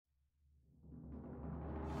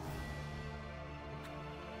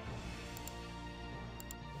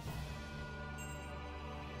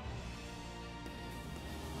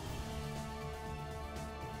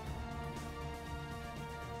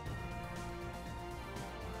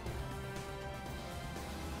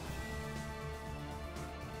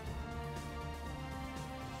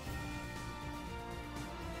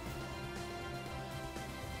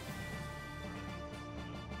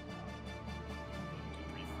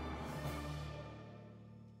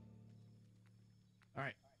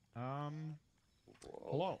Whoa.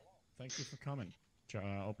 Hello. Thank you for coming.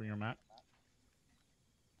 Open your map.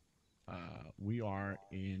 We are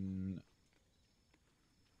in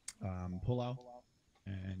Pulau,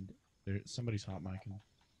 and somebody's hot micing.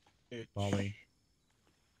 H. Bali.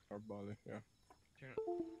 Or Bali, yeah. Turn,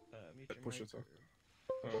 mute your Push mic. it up.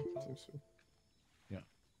 Or I think so. Yeah.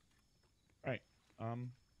 Right.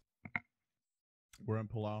 We're in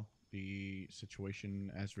Pulau. The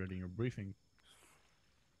situation, as read in your briefing,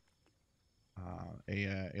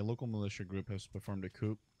 a local militia group has performed a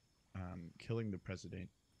coup, killing the president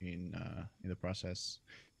in the process.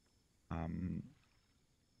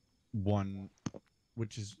 One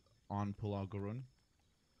which is on Pulau Gurun,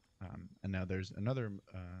 and now there's another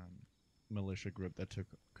militia group that took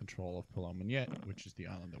control of Pulau Monyet, which is the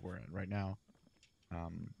island that we're at right now.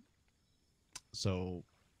 So,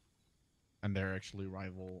 and they're actually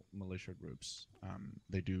rival militia groups.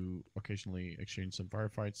 They do occasionally exchange some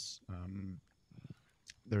firefights.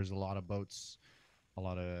 There's a lot of boats, a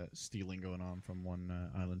lot of stealing going on from one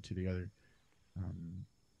island to the other,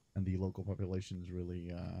 and the local population is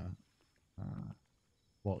really,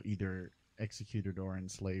 well, either executed or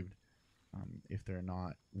enslaved if they're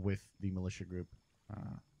not with the militia group.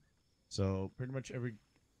 So pretty much every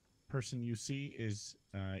person you see is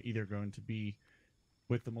either going to be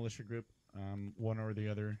with the militia group, one or the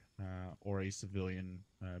other, or a civilian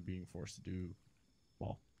being forced to do,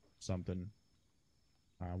 well, something.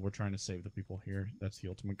 We're trying to save the people here. That's the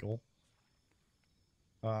ultimate goal.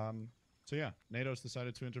 So yeah, NATO's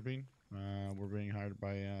decided to intervene. We're being hired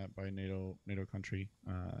by NATO country.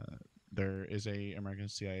 There is a American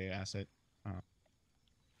CIA asset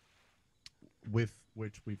with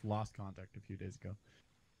which we've lost contact a few days ago.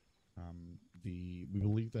 We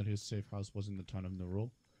believe that his safe house was in the town of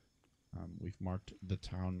Nurul. We've marked the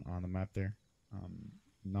town on the map there.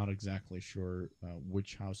 Not exactly sure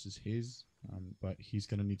which house is his, but he's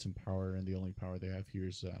gonna need some power, and the only power they have here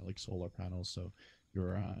is like solar panels. So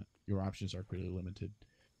your options are pretty limited.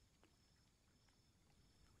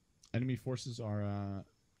 Enemy forces are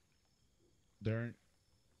they're,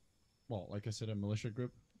 well, like I said, a militia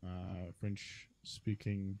group,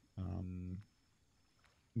 French-speaking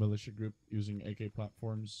militia group using AK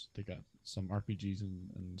platforms. They got some RPGs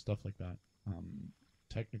and stuff like that.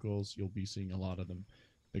 Technicals, you'll be seeing a lot of them.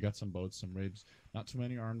 They got some boats, some rigs, not too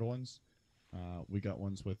many armed ones. We got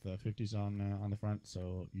ones with 50s on the front,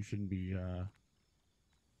 so you shouldn't be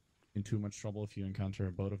in too much trouble if you encounter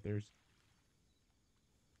a boat of theirs.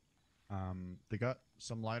 They got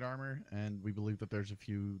some light armor, and we believe that there's a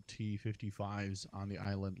few T-55s on the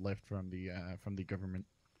island left from the government.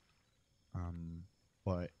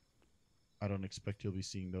 But I don't expect you'll be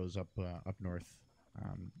seeing those up north.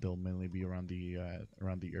 They'll mainly be around the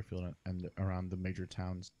airfield and around the major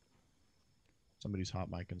towns. Somebody's hot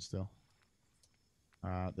micing still.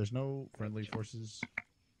 There's no friendly forces.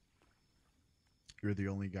 You're the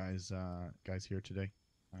only guys here today.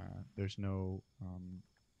 There's no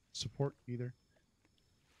support either.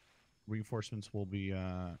 Reinforcements will be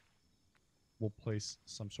we'll place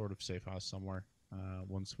some sort of safe house somewhere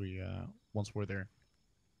once we're there.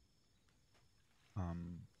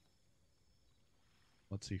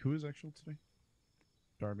 Let's see, who is actual today?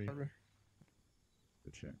 Darby.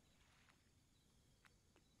 Good shit.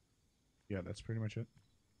 Yeah, that's pretty much it.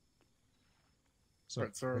 So,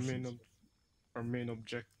 right, so our main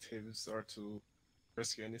objectives are to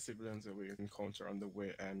rescue any civilians that we encounter on the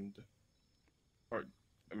way, and our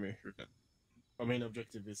main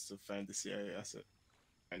objective is to find the CIA asset,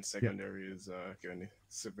 and secondary is any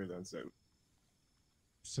civilians that.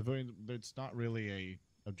 Civilians. It's not really a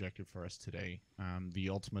objective for us today. The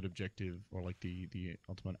ultimate objective, or like the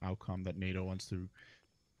ultimate outcome that NATO wants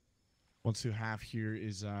to have here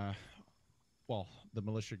is well, the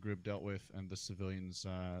militia group dealt with and the civilians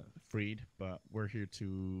freed, but we're here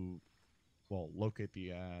to, well, locate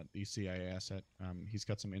the CIA asset. He's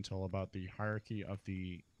got some intel about the hierarchy of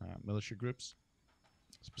the militia groups,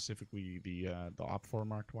 specifically the OP4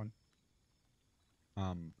 marked one.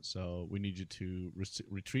 So we need you to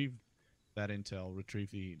retrieve that intel,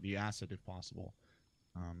 retrieve the asset if possible.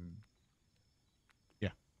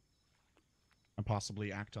 Yeah, and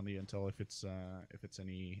possibly act on the intel if it's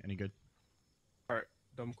any good. All right,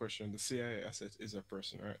 dumb question. The CIA asset is a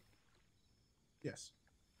person, right? Yes.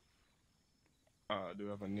 Do you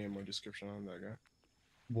have a name or description on that guy?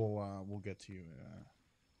 We'll get to you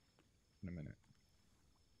in a minute.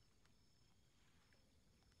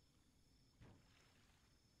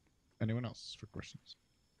 Anyone else for questions?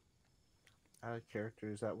 Out of character,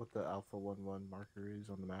 is that what the Alpha 11 marker is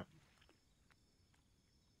on the map?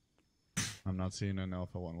 I'm not seeing an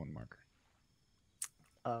Alpha 11 marker.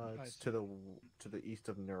 It's to the east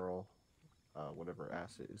of Neural, whatever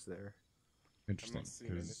asset is there. I'm Interesting, not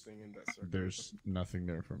seeing because anything in that circle. there's nothing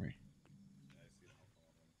there for me.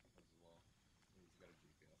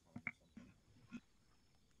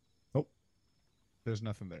 Nope, there's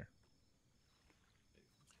nothing there.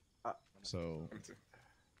 So Empty.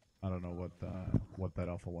 I don't know what that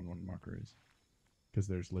Alpha 1-1 marker is, because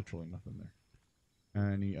there's literally nothing there.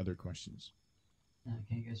 Any other questions?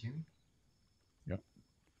 Can you guys hear me? Yep.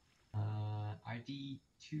 Are the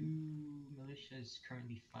two militias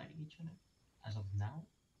currently fighting each other as of now?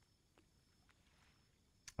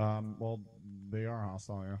 Well, they are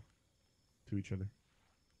hostile, yeah, to each other.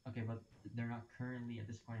 Okay, but they're not currently at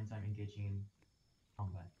this point in time engaging in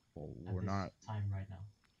combat. Well, At we're this not. time right now.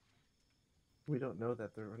 We don't know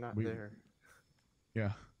that they're not We- there.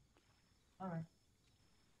 Yeah. All right.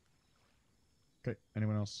 Okay.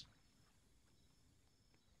 Anyone else?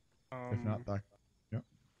 If not, that. Yep.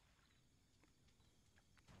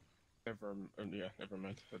 Never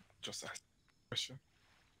mind. I just asked a question.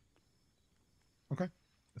 Okay.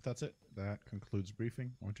 If that's it, that concludes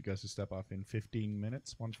briefing. I want you guys to step off in 15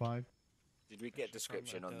 minutes. 1-5. Did we get a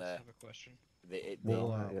description on I the have a question. We'll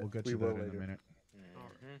not yet. we'll get We you will that in a later. minute.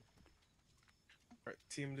 Right,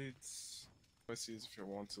 team leads. Let's see if you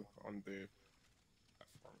want to on the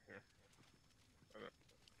platform here.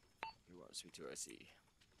 Who wants me to see?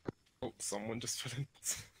 Oh, someone just fell in.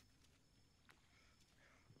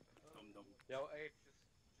 Yo, hey,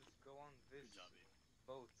 just go on this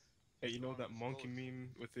boat. Hey, you know On that this monkey boat. meme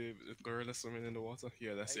with the gorilla swimming in the water?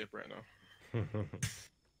 Yeah, that's it right now.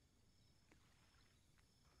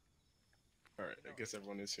 Alright, I guess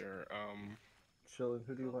everyone is here. Chillin,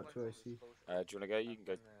 who do you want to IC? Do you want to go? You can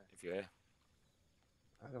go if you're here.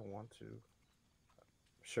 I don't want to.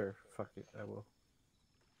 Sure, fuck it, I will.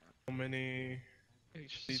 How many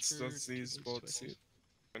seats does these boats seat?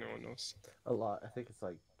 Anyone knows? A lot. I think it's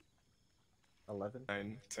like 11.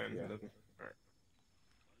 9, 10, Yeah. 11. Alright.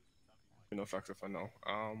 No factor for now.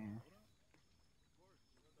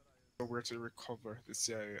 So where to recover the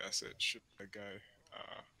CIA asset should the guy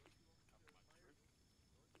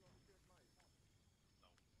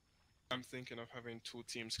I'm thinking of having two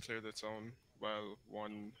teams clear the town while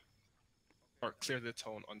one or clear the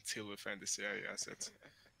town until we find the CIA asset.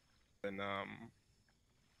 Then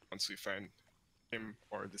once we find him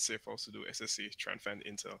or the safe house to do SSC, try and find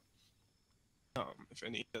intel. If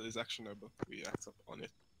any intel is actionable, we act up on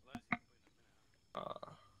it.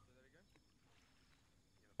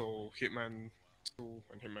 So Hitman 2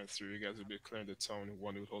 and Hitman 3, you guys will be clearing the town.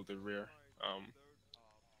 One will hold the rear.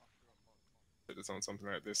 The town something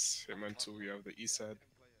like this. Hitman 2, you have the east side.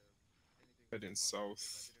 Heading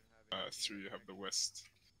south. 3, you have the west.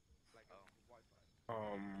 As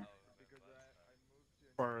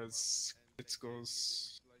far as it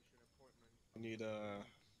goes, you need a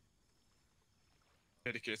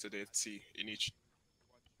dedicated AT in each,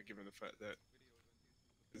 given the fact that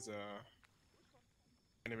it's a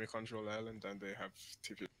enemy control island and they have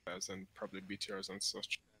TPS and probably BTRs and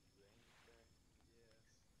such.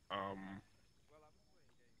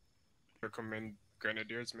 Recommend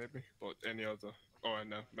grenadiers maybe, but any other. Oh,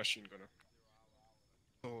 and a machine gunner.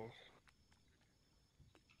 So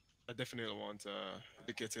I definitely want a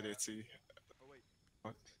dedicated AT.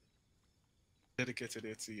 What? Dedicated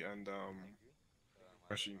AT and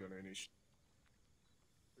machine gunner in each.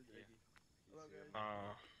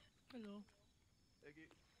 Hello.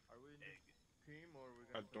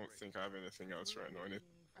 I don't think I have anything else right now in it.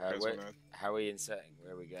 How are we inserting?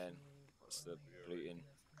 Where are we going? What's the looting?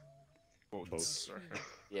 Boats.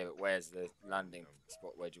 Yeah, but where's the landing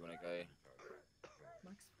spot? Where do you want to go?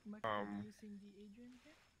 Max, are you using the Adrian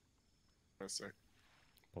here? Let's see.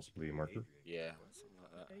 Possibly a marker. Yeah, something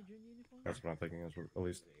like that. Adrian uniform? That's what I'm thinking as well. At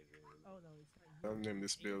least. Oh no, it's not. I'll name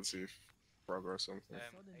this build, see if progress or something.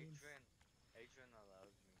 Adrian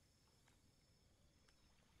allowed me.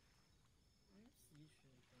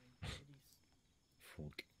 Usually fine. It is.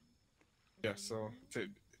 Fuck. Yeah, so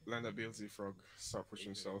land at BLZ Frog, start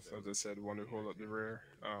pushing south. As I said, one will hold up the rear.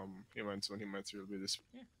 He might 2 and he might 3 will be this.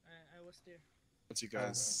 Yeah, I was there. But you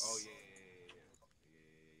guys.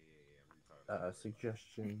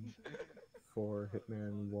 Suggestion for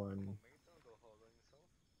Hitman 1.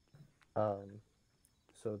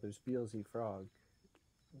 So there's BLZ Frog.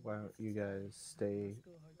 Why don't you guys stay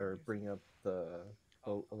or bring up the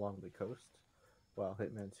boat along the coast while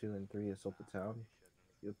Hitman 2 and 3 assault the town?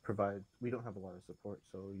 You provide. We don't have a lot of support,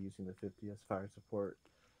 so using the 50 as fire support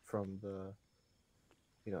from the,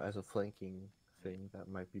 as a flanking thing, that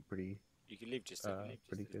might be pretty. You can leave just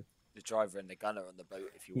pretty good. the driver and the gunner on the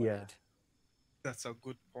boat if you wanted. Yeah. That's a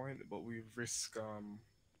good point, but we risk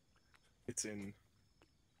it's in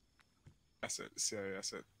asset, CIA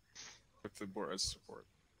asset, with the board as support.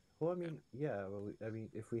 Well, I mean, yeah. Well, I mean,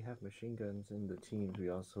 if we have machine guns in the teams, we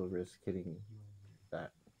also risk hitting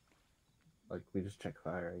that. Like, we just check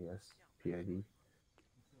fire, I guess. PID.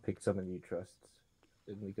 Pick someone you trust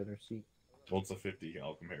in the gunner seat. Well, it's a 50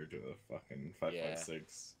 cal compared to a fucking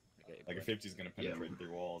 5.56. Like a 50 is gonna penetrate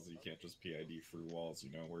through walls. You can't just PID through walls,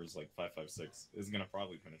 you know. Whereas like 5.56 is gonna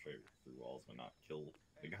probably penetrate through walls, but not kill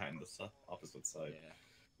the guy on the opposite side. Yeah,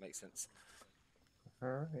 makes sense. All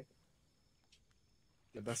right.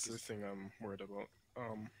 Yeah, that's the thing I'm worried about.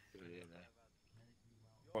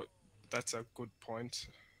 But that's a good point.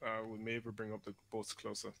 We maybe bring up the boats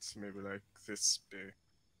closer to maybe like this bay.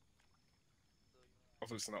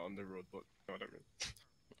 Obviously not on the road, but you know what I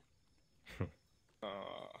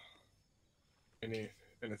mean.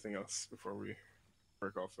 Anything else before we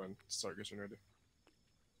break off and start getting ready?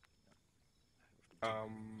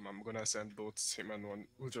 I'm gonna send boats. Him and one.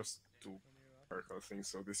 We'll just do vertical things.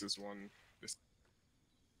 So this is one. This.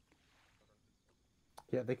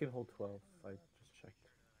 Yeah, they can hold 12. I just checked.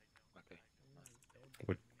 Okay.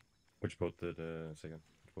 Which boat did second?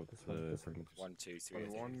 Which boat? This one. 1, 2, 3.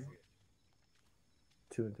 1.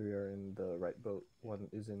 2 and 3 are in the right boat. 1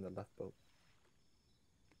 is in the left boat.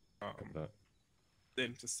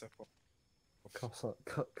 Then to step up.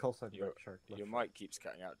 Call sign Red Shark. Your mic keeps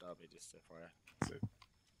cutting out, Darby. Just FYI.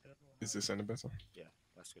 Is this any better? Yeah,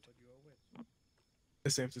 that's good.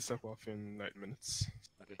 It's same to step off in 9 minutes.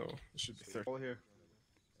 Okay. So it should be 30. All here.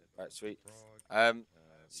 Right, sweet.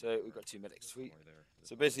 So we've got 2 medics, sweet.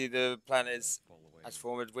 So basically the plan is, as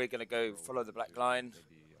forward, we're going to go follow the black line,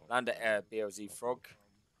 land at BLZ Frog.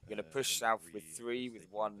 We're going to push south with 3, with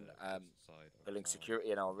 1 building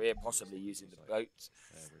security in our rear, possibly using the boat.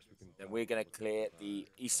 Then we're going to clear the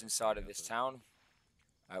eastern side of this town.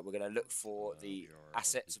 We're going to look for the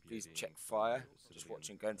assets, so please check fire. Just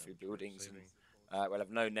watching going through buildings. And we'll have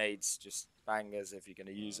no nades, just bangers if you're going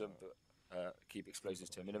to use them, but keep explosives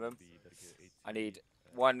to a minimum. I need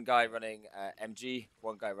 1 guy running MG,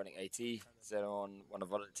 1 guy running AT. Does anyone want to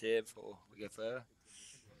volunteer before we go further?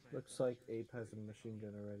 Looks like Ape has a machine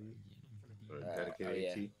gun already. Dedicated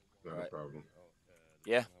yeah. AT, not a problem.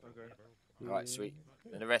 Yeah? Okay. Alright, sweet.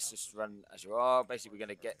 And the rest just run as you are. Basically, we're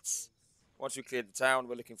going to get... Once we clear the town,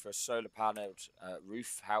 we're looking for a solar panelled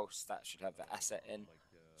roof house that should have the asset in.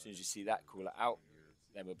 As soon as you see that, call it out.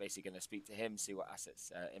 Then we're basically going to speak to him, see what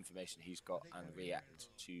assets information he's got, and react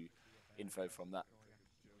to info from that.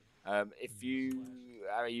 If you...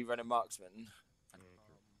 Are you running marksman?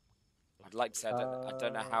 I'd like to say I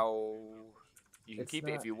don't know how... You can keep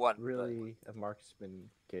it if you want. It's not really a marksman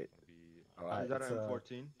kit. Alright. Is that It's an a-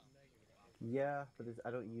 M14? Yeah, but I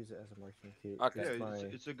don't use it as a marksman kit. Okay. Yeah,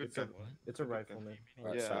 it's a good gun. It's a rifleman.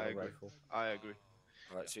 Right, Yeah, so I agree. Rifle. I agree.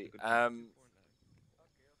 Alright, sweet. Question,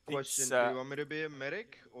 Pizza- do you want me to be a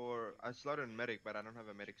medic? Or I slotted medic, but I don't have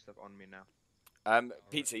a medic stuff on me now.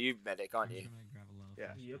 Pizza, you medic, aren't you?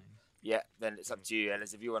 Yeah. Yep. Yeah, then it's up to you,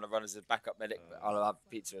 Ellis. If you want to run as a backup medic, but I'll have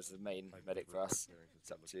Pizza as the main medic for us.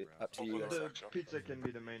 It's up to you guys. The pizza can be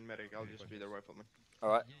the main medic, I'll just be the rifleman.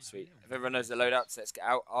 Alright, sweet. If everyone knows the loadouts, let's get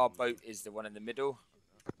out. Our boat is the one in the middle.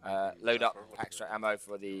 Load up extra ammo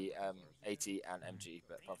for the AT and MG,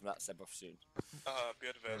 but apart from that, step off soon. Be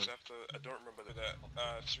advised, I don't remember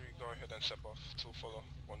that. 3, go ahead and step off. 2 follow.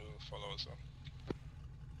 1 will follow as well.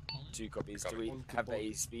 2 copies. Do we have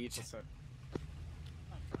a speed?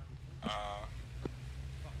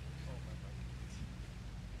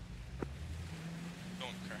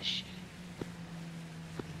 Don't crash.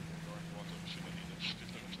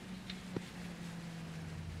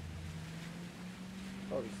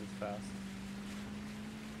 Oh, this is fast.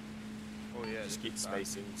 Oh yeah, Just this keep is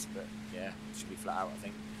fast. spacings, but yeah, it should be flat out, I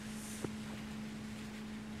think.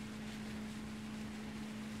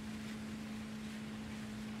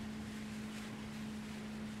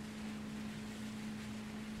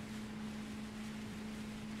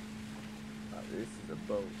 This is a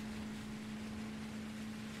boat.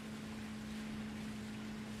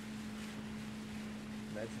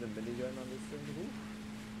 Imagine a minigun on this thing. Ooh.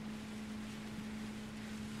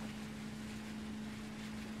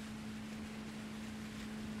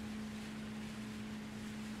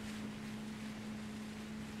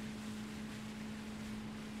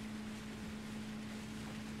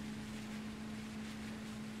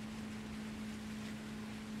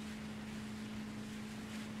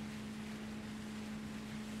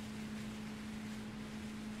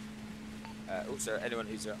 Also, anyone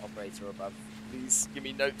who's an operator above, please give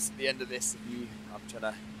me notes at the end of this. If you, I'm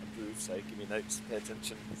trying to improve, so give me notes, pay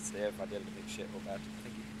attention, see if I did anything shit or bad.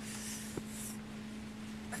 Thank you.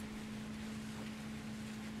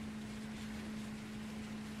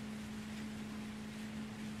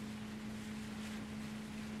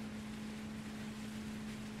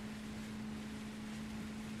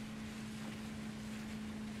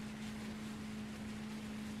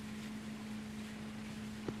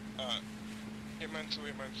 Hitman 2,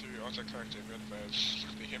 Hitman 3, auto character advance.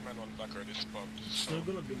 The Hitman 1 back already spawned, so Still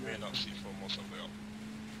gonna be you may nice. not see for most of the up.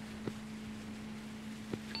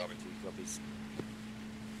 Copy. 2 copies.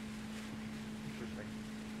 Interesting.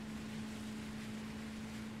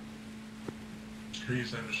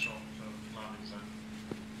 Trees over shot to landing zone.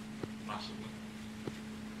 Massively.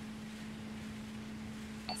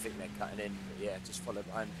 I think they're cutting in, but yeah, just follow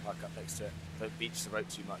behind, park up next to it. Don't beach the rope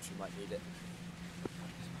too much, we might need it.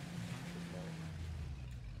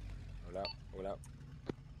 All out, all out.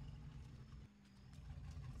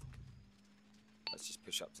 Let's just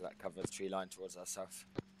push up to that cover of the tree line towards our south.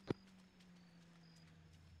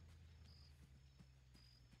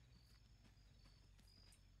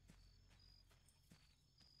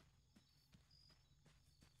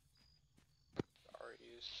 Already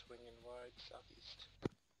is swinging wide southeast.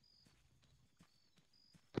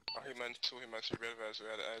 Hitman 2, Hitman 3 advance. We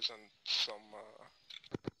had eyes on some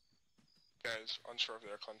guys unsure of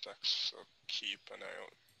their contacts, so keep an eye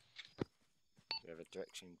out. We have a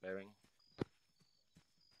direction bearing.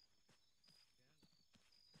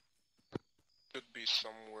 Should be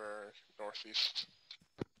somewhere northeast.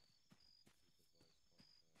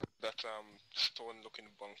 That stone looking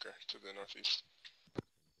bunker to the northeast.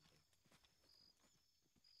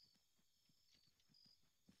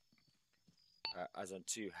 Azon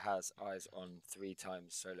 2 has eyes on 3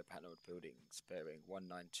 times solar panelled buildings bearing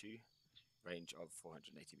 192, range of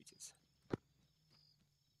 480 meters.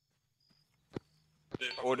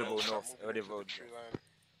 Audible north, audible. Tree line.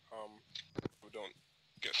 We don't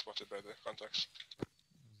get spotted by the contacts.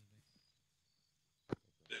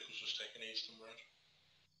 Vehicles just taking eastern road.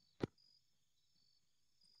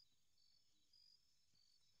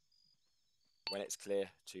 When it's clear,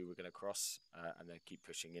 2 we're going to cross and then keep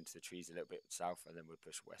pushing into the trees a little bit south, and then we'll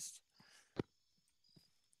push west.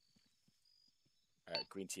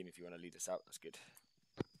 Green team, if you want to lead us out, that's good.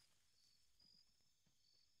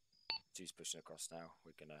 2's pushing across now.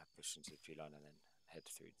 We're going to push into the tree line and then head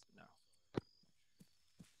through now.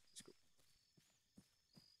 Let's go.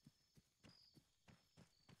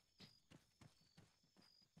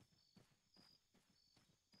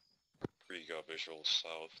 3 got visual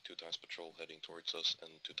south, 2 times patrol heading towards us,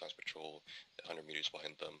 and 2 times patrol 100 meters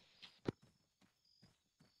behind them.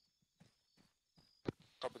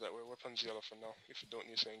 Copy that, we're weapons yellow for now. If you don't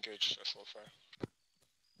need to engage, that's all fire.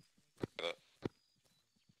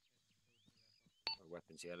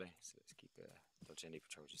 Weapons yellow, so let's keep dodge any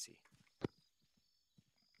patrols you see.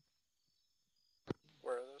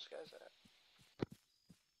 Where are those guys at?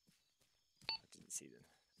 I didn't see them.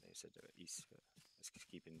 They said they were east, but let's just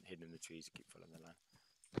keep hidden in the trees and keep following the line.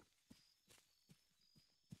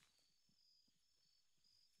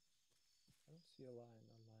 I don't see a line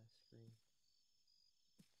on my screen.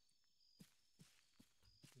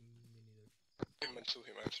 Me neither. Hitman 2,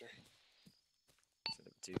 Hitman 3. So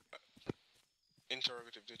number 2.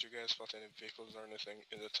 Interrogative, did you guys spot any vehicles or anything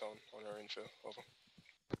in the town on our infill? Over.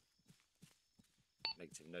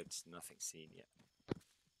 Negative notes, nothing seen yet.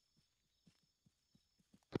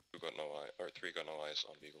 2 got no eye, or 3 got no eyes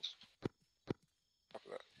on vehicles. Copy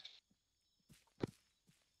that.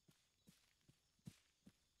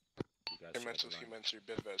 You guys Hitman 2, should have the line. Hitman 3,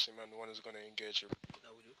 Bedvest. Hitman 1 is going to engage your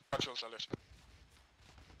No, we do. patrols alert.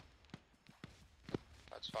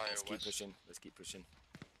 That's fire Let's keep west. pushing, let's keep pushing.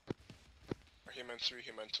 Hitman 3,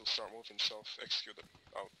 Hitman 2, start moving south, execute it.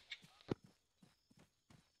 Out.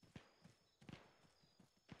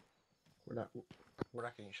 We're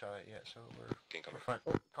not getting shot at yet, so we're Incoming. front.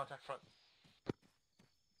 Oh, contact front.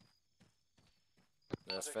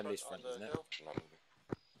 No, that's Contact friendly's front front, on the isn't it? hill. Should not moving.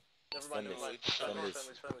 Never mind, never mind. Friendlies.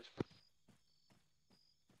 Friendlies.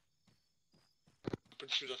 Open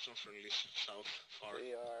through that some friendlies, south, far.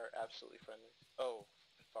 We are absolutely friendly. Oh,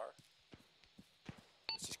 far.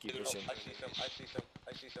 Let's just keep Either pushing. I see some. I see some.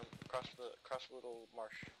 I see some. Across the little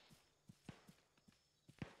marsh.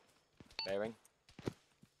 Bearing.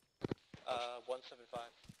 175.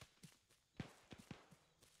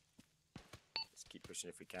 Let's keep pushing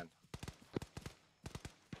if we can.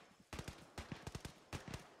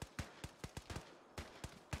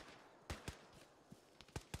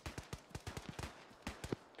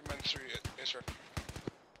 Hitman 3, yes sir.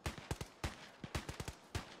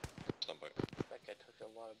 Stand by. That guy took a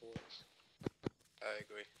lot of bullets. I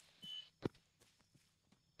agree.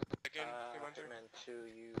 Again, Hitman 3. Hitman 2,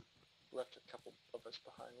 you left a couple of us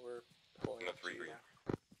behind. We're pulling No, up 3 to you green. now.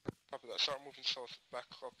 Copy that. Start moving south, back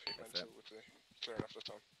up Hitman Okay. 2 with the clearing of the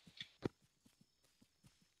town.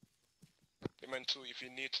 Hitman 2, if you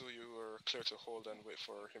need to, you are clear to hold and wait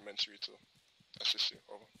for Hitman 3 to assist you.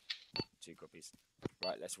 Over. 2 copies.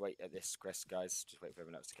 Right, let's wait at this crest, guys. Just wait for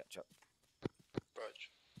everyone else to catch up.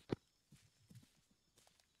 Raj.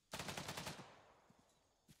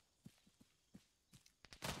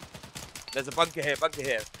 There's a bunker here, bunker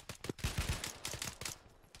here.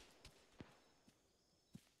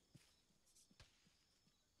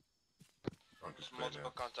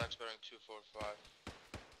 Multiple contacts bearing 245.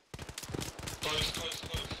 Close, close,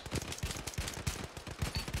 close.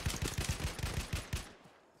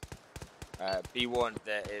 Be warned,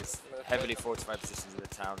 there is heavily fortified positions in the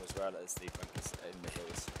town as well as the bunkers in the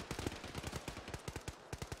hills.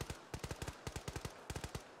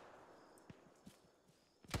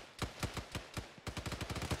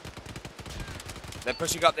 They're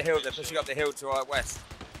pushing up the hill, they're pushing up the hill to our west.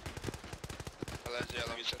 You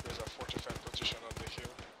said there's a fortified position on the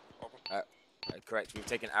hill. Over. Correct, we've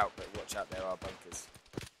taken out, but watch out, there are bunkers.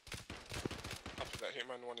 After that,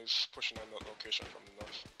 Hitman 1 is pushing on that location from the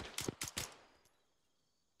north.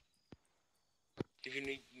 If you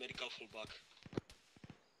need medical, full back.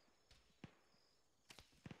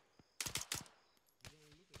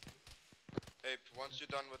 Ape, once you're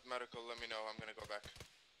done with medical, let me know. I'm gonna go back.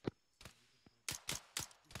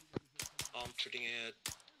 I'm treating a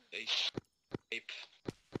ape.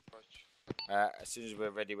 As soon as we're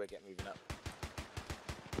ready, we'll get moving up.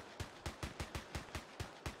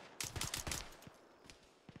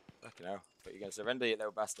 Fucking hell, but you're gonna surrender, you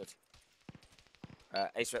little bastard.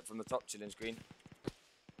 Ace rep from the top, Chillin's green.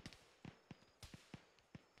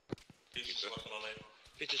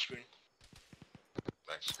 Picture screen.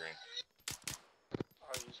 Back screen. I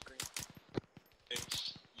use green.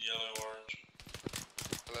 Pinks, yellow, orange.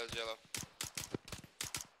 Hello's yellow.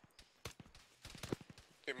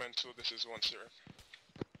 Hitman 2, this is 1 0.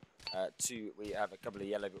 2, we have a couple of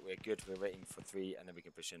yellow, but we're good. We're waiting for 3, and then we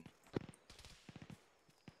can push in.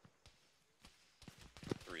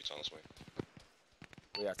 3, it's on its way.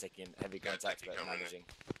 We are taking heavy contact, but coming in. managing.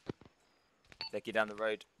 Take you down the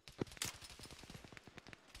road.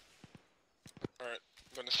 Alright,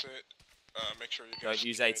 I'm gonna say it. Make sure you guys Don't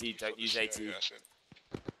use get AT, ready don't for the use CIA AT. asset.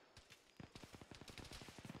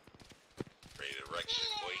 Ready to direction,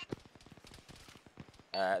 wait.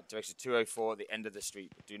 Direction 204, the end of the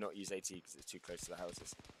street. But do not use AT because it's too close to the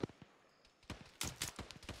houses.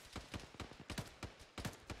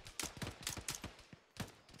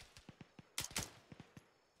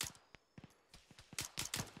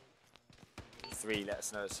 Three, let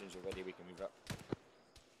us know as soon as you're ready, we can move up.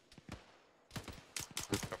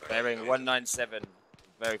 Bearing 197,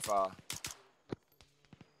 very far.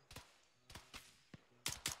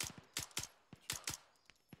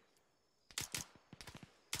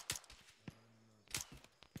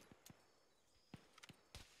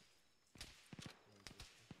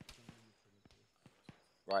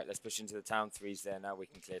 Right, let's push into the town. 3's there now, we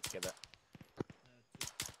can clear together.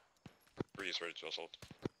 3 is ready to assault.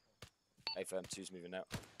 A firm 2's moving out.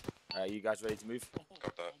 You guys ready to move?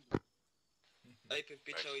 Got that. Ape and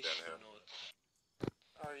pizza is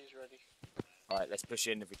Are you ready? Alright, let's push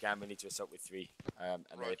in if we can. We need to assault with 3. And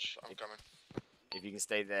then Raj, I'm coming. if you can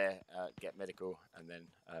stay there, get medical, and then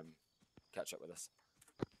catch up with us.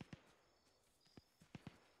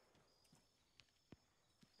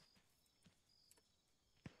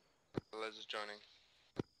 Les is joining.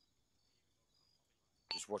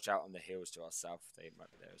 Just watch out on the hills to our south. They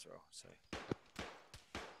might be there as well. So.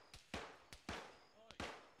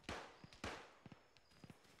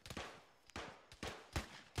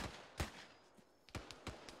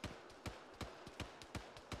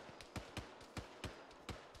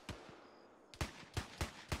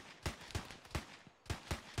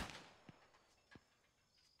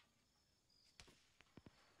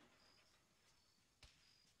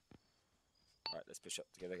 Right, let's push up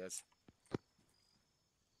together, guys.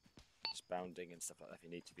 Just bounding and stuff like that if you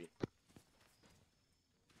need to be.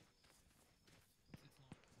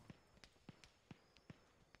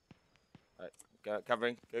 Right, go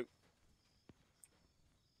covering, go.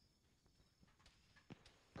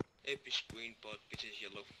 Ape is green, but pizza is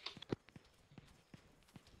yellow.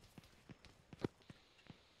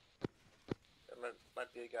 There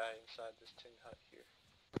might be a guy inside this tin hut here.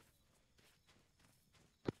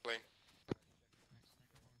 Plane.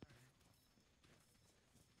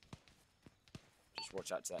 Just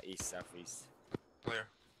watch out to that east, southeast. Clear.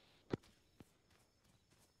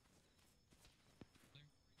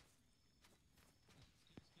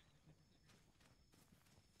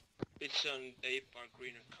 Pizza and Ape are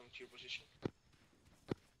green and come to your position.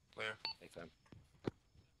 Clear. Stay firm.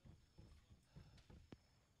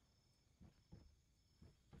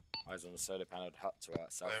 Eyes on the solar panelled hut to our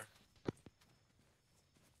south. Clear.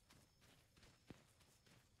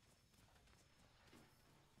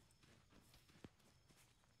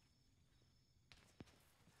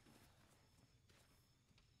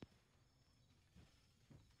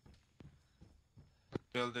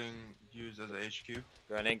 Building used as a HQ.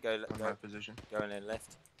 Going in, go on my position. Going in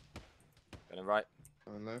left. Going in right.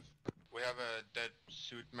 Going left. We have a dead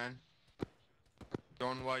suit man.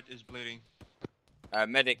 John White is bleeding.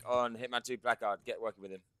 Medic on Hitman 2 placard. Get working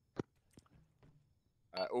with him.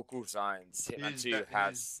 All call signs. Hitman 2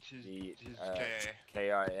 has the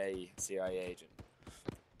KIA CIA agent.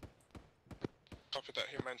 Copy that,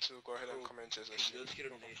 Hitman 2. Go ahead and comment as a Let's get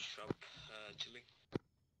an A-shop, chilling.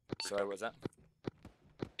 Sorry, what's that?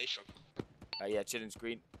 A-shop. Yeah, chilling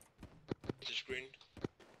screen. It's a screen.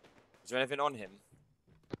 Is there anything on him?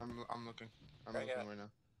 I'm looking. I'm looking right now.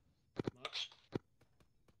 Max?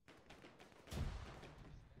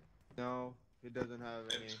 No, he doesn't have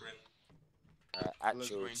any.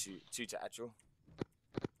 Actual two to actual.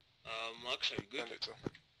 Max, are you good?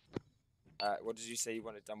 What did you say you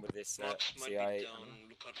wanted done with this Max might CIA? be down.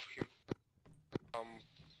 Look out for him.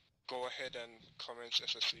 Go ahead and comment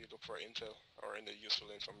SSC, look for intel or any useful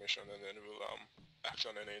information, and then we'll act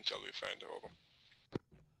on any intel we find. Over.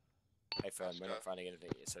 Hey, firm, we're not finding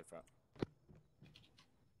anything yet so far.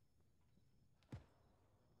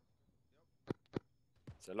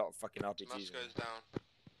 There's a lot of fucking RPGs. Masca is down.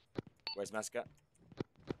 Where's Masca?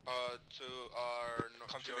 To our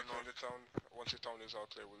continue clearing the town. Once the town is all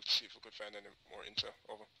clear, we'll see if we could find any more intel.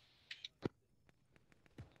 Over.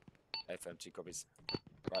 Hey, firm, 2 copies.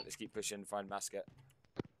 Right, let's keep pushing. Find Masca.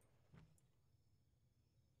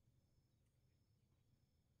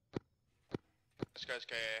 This guy's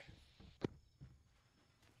KA.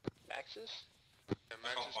 Maxis? Yeah,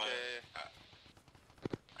 Max is KA.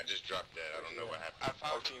 I just dropped that. I don't know what happened. I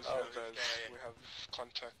found teams we have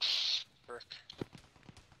contacts.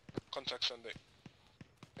 Contacts on the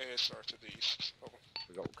ASR to the east. Over.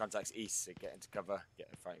 We've got contacts east, so get into cover, get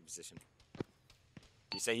a fighting position.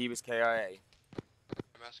 You say he was KIA?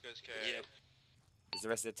 Masca is KA. Yep. Is the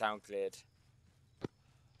rest of the town cleared?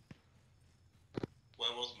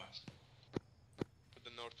 Where was Max? To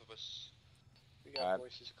the north of us. We got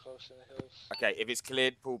voices close in the hills. Okay, if it's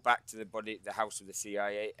cleared, pull back to the house of the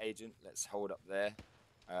CIA agent. Let's hold up there,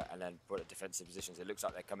 and then put at defensive positions. It looks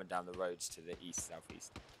like they're coming down the roads to the east,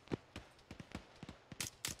 southeast.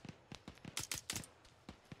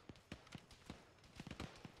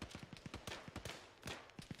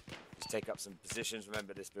 Just take up some positions.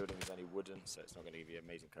 Remember, this building is only wooden, so it's not going to give you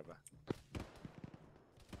amazing cover.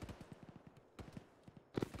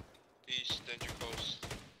 East, danger close.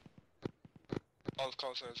 All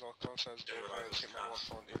call signs, go ahead, Hitman 1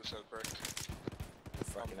 found intel break.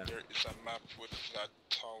 There is a map with that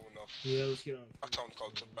town of... Yeah, let's get on. A town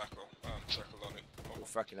called Tobacco, circle on it. Oh,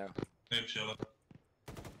 fucking hell. Name Chilla.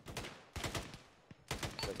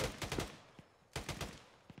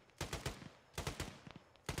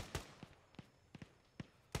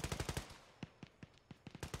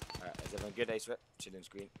 Is everyone good, Ace Rep? Chilling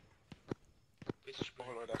screen.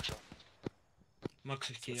 Overlord action.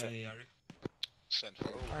 Max is KIA. Send for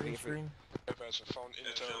Party screen. Evans found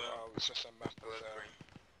intel, it's just a map with...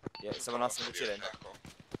 Yeah, someone asking for chilling.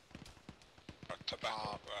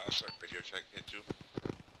 Tobacco, sorry. Radio check hit 2.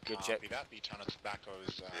 Good check. That B town of Tobacco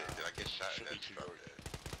is Did I get shot in that truck?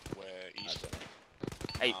 where east.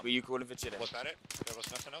 Hey, were you calling for chilling? Was that it? There was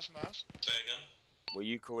nothing else in the house? Say again? Were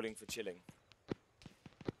you calling for chilling?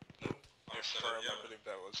 No. I believe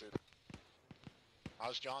that was it.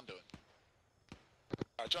 How's John doing?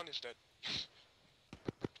 John is dead.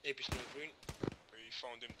 AP's no green. We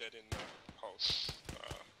found him dead in the house.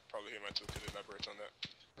 Probably Hitman 2 could elaborate on that.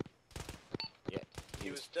 Yeah.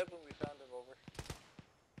 He was dead when we found him, over.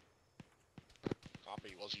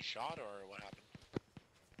 Copy. Was he shot or what happened?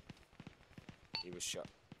 He was shot.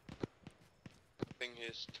 I think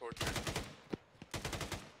he's tortured.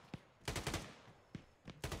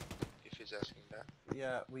 If he's asking that.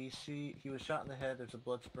 Yeah, we see he was shot in the head. There's a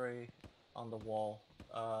blood spray on the wall.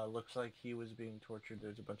 Looks like he was being tortured.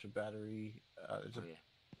 There's a bunch of battery.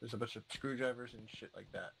 There's a bunch of screwdrivers and shit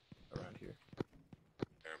like that around here.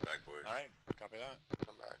 I'm back, boys. Alright, copy that.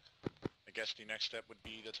 Come back. I guess the next step would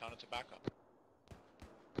be the town of Tobacco.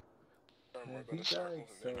 He died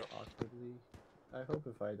so awkwardly. I hope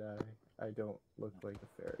if I die, I don't look like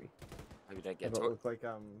a fairy. I hope you don't I get don't tortured. look like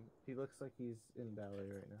he looks like he's in ballet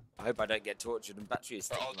right now. I hope I don't get tortured and batteries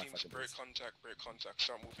taken All my teams fucking break place. contact.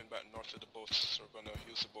 Start moving back north to the boats. So we're gonna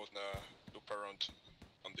use the boat and loop around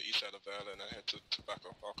on the east side of the island and head to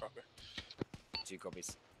Tobacco. All copy. 2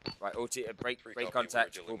 copies. Right, all team, break Copy,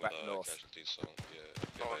 contact, we're pull dealing back with, north. Casualties, so yeah,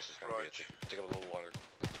 take up a little water.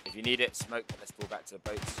 If you need it, smoke, let's pull back to the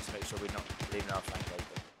boats. Just make sure we're not leaving our flank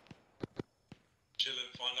open. Chilling,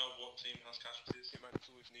 find out what team has casualties. Hitman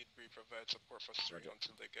 2, if need be, provide support for 3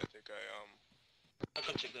 until they get the guy I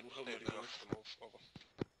can take that. How Hey, many enough to move over.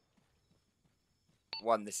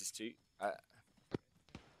 1, this is 2.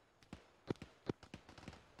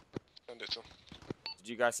 Send it to. Did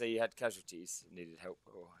you guys say you had casualties? Needed help,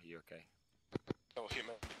 or are you okay? No,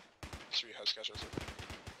 Hitman 3 has casualty.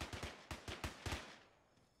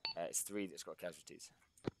 It's 3 that's got casualties.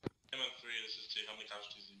 MM3, this is 2. How many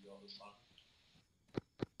casualties do you got this time?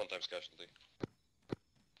 Sometimes casualty.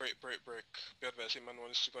 Break. Be advised, Hitman 1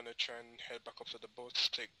 is gonna try and head back up to the boats,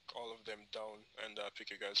 take all of them down, and pick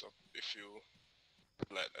you guys up if you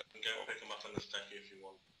let it. Go pick them up in this techie if you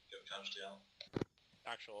want. Get the casualty out.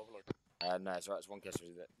 Actual overlord. No, it's right. It's 1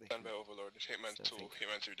 casualty. Stand by Overlord. Hitman 2.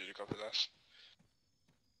 Hitman 3, did you copy that?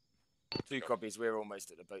 2 copies. We're almost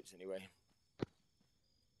at the boats anyway.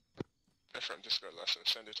 Different discard lesson.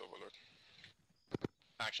 Send it Overlord.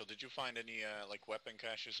 Actual, did you find any like weapon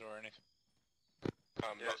caches or anything?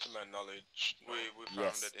 Not to my knowledge. No. We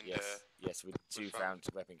found it in the... Yes, we 2 found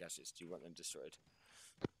weapon caches. Do you want them destroyed?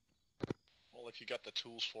 Well, if you got the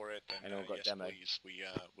tools for it, then Anyone got yes, demo? please. We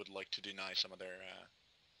would like to deny some of their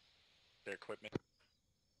equipment.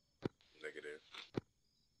 Negative.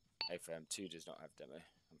 AFM 2 does not have demo,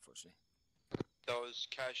 unfortunately. Those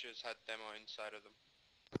caches had demo inside of them.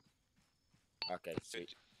 Okay,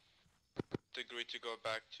 sweet. They agreed to go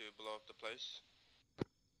back to blow up the place.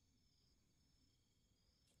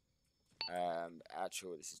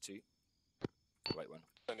 Actual, this is 2. Wait, 1.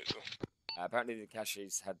 Send it to. Apparently the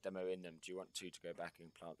caches had demo in them. Do you want 2 to go back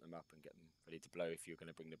and plant them up and get them ready to blow if you're going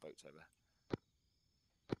to bring the boats over?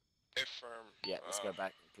 If yeah, let's go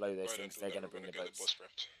back, blow those right things. into They're that, going to we're bring the gonna get boats. the bus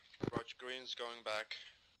prepped. Roger, Green's going back.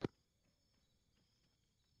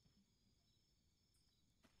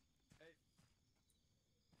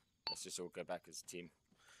 Let's just all go back as a team.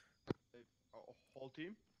 Whole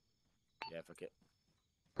team? Yeah, fuck it.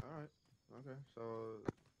 Alright. Okay, so...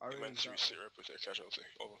 Hitman 3, sit rep with their casualty.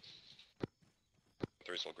 Over.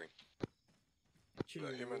 3 is all green.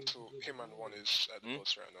 Hitman 2, Hitman 1 is at the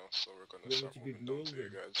boats right now, so we're gonna start moving down to you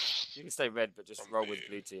guys. You can stay red, but just from roll the with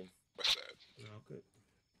blue team. West side. Okay.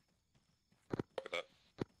 Copy that.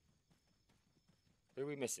 Who are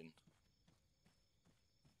we missing?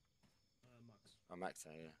 Max. Oh, Max,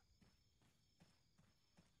 yeah.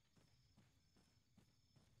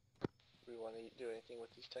 Do we want to do anything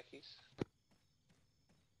with these techies?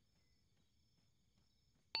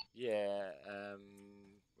 Yeah,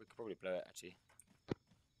 we could probably blow it actually.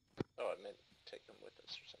 Oh, I meant take them with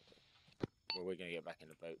us or something. Well, we're gonna get back in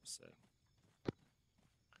the boat, so.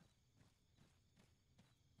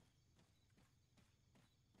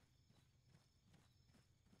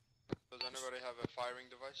 Does anybody have a firing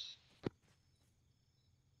device?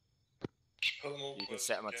 You can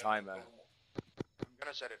set them a timer. I'm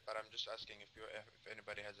gonna set it, but I'm just asking if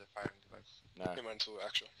anybody has a firing device. No. Hitman 2,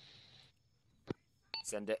 action.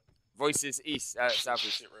 Send it. Voices east,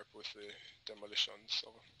 southeast. Sit rep with the demolitions.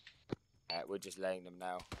 Over. We're just laying them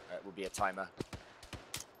now. It will be a timer.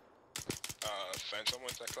 Find someone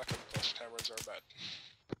with a clacker because timers are bad.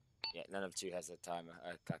 Yeah, none of 2 has a timer,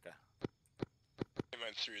 clacker.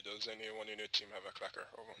 Hitman 3, does anyone in your team have a clacker?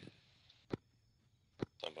 Over.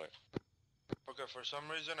 Stand by. Okay, for some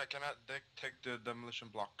reason I cannot take the demolition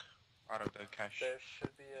block out of the cache. There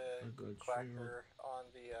should be a clacker on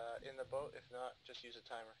the in the boat. If not, just use a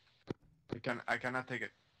timer. I cannot take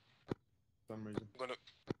it. For some reason. I'm gonna...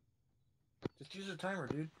 Just use a timer,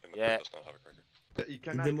 dude. Yeah. Does not have a cracker. You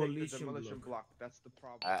cannot take the demolition block. That's the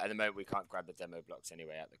problem. At the moment, we can't grab the demo blocks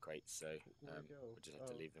anyway out the crates, so we'll just have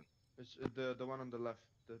to leave them. It's the one on the left.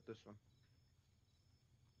 This one.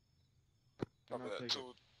 Copy Cannot that. take So,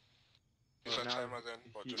 it. use a Now timer then,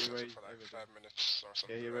 but he just set it erased for like everything. 5 minutes or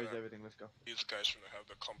something. Yeah, he like erased that. everything. Let's go. These guys shouldn't have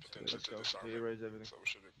the competency Let's to go. disarm He it. erased everything. So we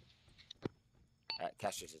should...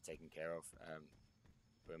 Caches are taken care of.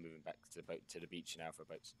 We're moving back to the boat to the beach now for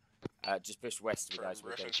boats. Just push west, you guys.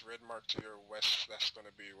 Reference red mark to your west. That's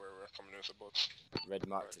gonna be where we're coming with the boats. Red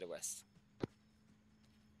mark to the west.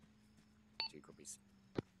 2 copies.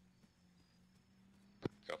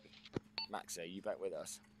 Copy. Max, are you back with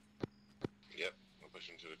us? Yep, I'm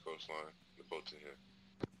pushing to the coastline. The boats are here.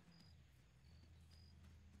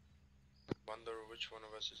 Wonder which one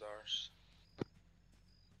of us is ours.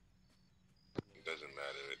 It doesn't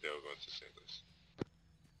matter. They'll go to the same place.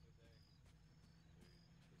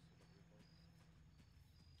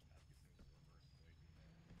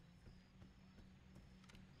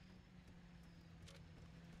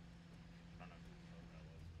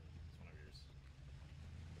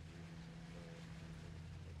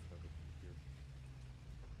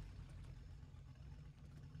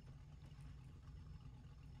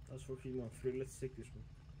 As for Hitman 3, let's take this one.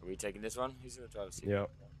 Are we taking this one? Who's in the driver's seat?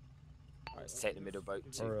 Yep. let's take the middle boat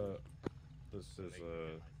too. Or, this is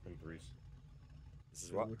in threes. This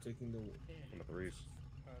is what? We're taking the In the threes.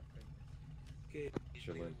 Okay.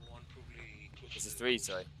 Chilling. This is 3,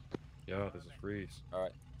 sorry. Yeah, this is threes.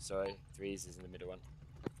 Alright, sorry. 3s is in the middle one.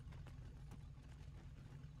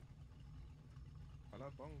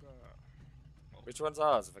 Which one's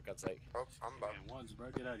ours, for God's sake? Oh, I'm back. Ones, bro,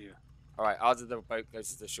 get out of here. Alright, ours is the boat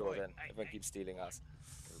closest to the shore then. Everyone keeps stealing ours.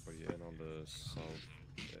 Everybody in on the south,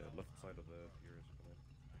 left side of the pier.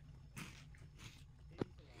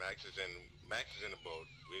 Max is in the boat.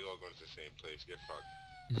 We all going to the same place. Get fucked.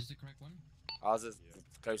 Is this the correct one? Ours is the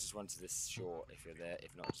closest one to this shore if you're there.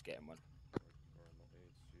 If not, just get him one.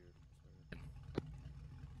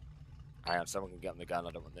 Hang on, someone can get on the gun.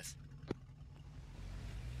 I don't want this.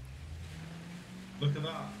 Look at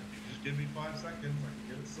that. If you just give me 5 seconds, I can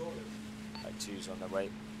get it sorted. Like 2's on their way.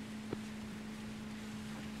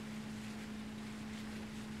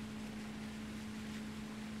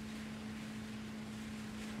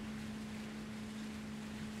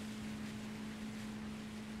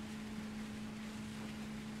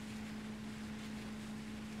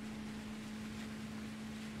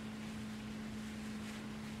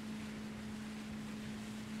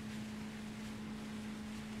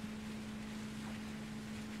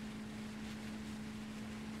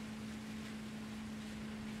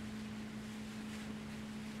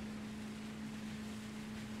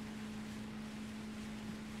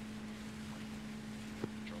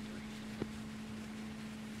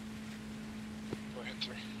 Go ahead,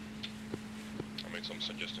 sir. I'll make some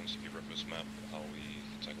suggestions to give Rufus map how we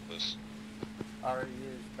tackle this. Ari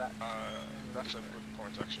is back. That's a good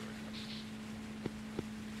point, actually.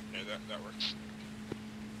 Yeah, that works.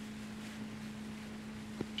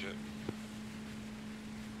 Legit.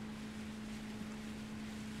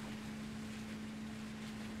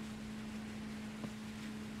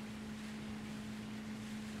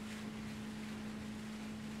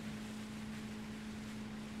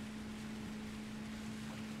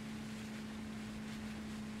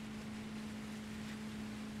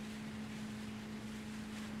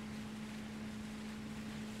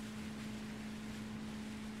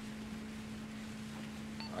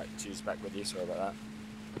 Alright, 2's back with you, sorry about that.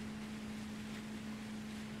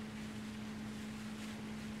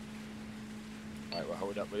 Right, we'll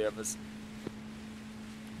hold up with the others.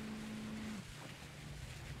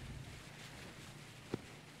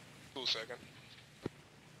 Cool second.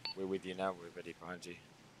 We're with you now, we're ready behind you.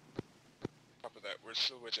 Top of that, we're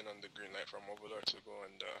still waiting on the green light from over there to go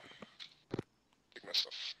and pick my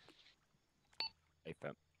stuff. Hey,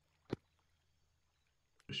 fam.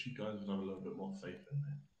 Wish you guys would have a little bit more faith in me.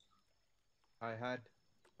 I had,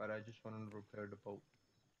 but I just wanted to repair the boat.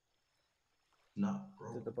 Nah,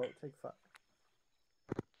 bro. Did the boat take 5?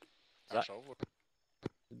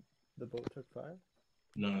 The boat took 5?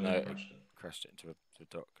 No, No, it crashed it into a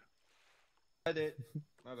dock. I did.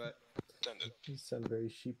 My bad. You sound very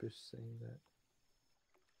sheepish saying that.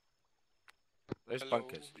 Those Hello,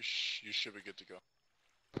 bunkers. You should be good to go.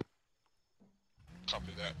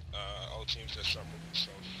 Copy that. All teams that start moving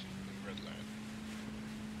south in red line.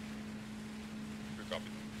 Good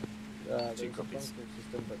copy. There's Two a bunker copies.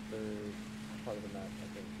 system, but they're part of the map, I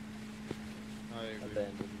think. I agree.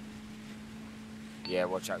 Abandoned. Yeah,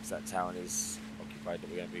 watch out because that town is occupied that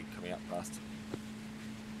we're going to be coming up past.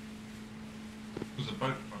 There's a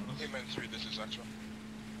boat in front of us. Hey man 3, this is actual.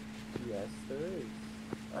 Yes, there is.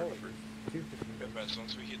 Oh, there's 2 different Good man,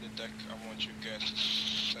 once we hit the deck, I want you guys to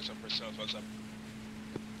set up yourself as a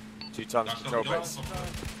 2 times That's control not- base.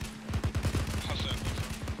 how's that?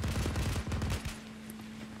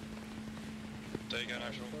 Take an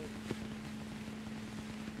actual.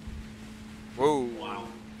 Whoa! Wow.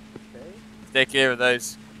 Okay. Stay clear of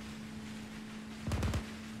those.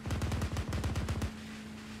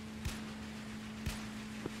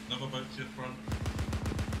 Another boat to the front.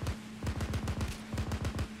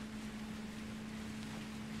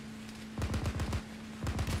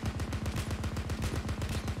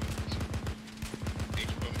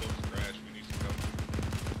 H1 boats crash. We need to come.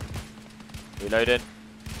 Reloading.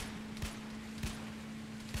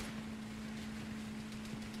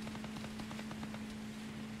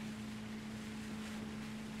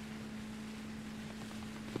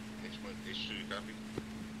 H2, you copy?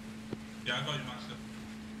 Yeah, I got you, master.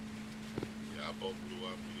 Yeah, I both blew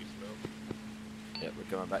up. We need to know. Yeah, we're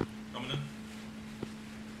coming back. Coming in.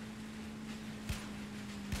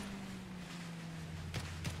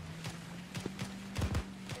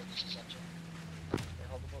 This is actual. Hey,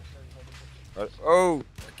 hold the boat, sir. Hold the boat. Oh!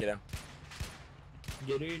 Get down.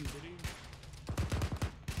 Get in.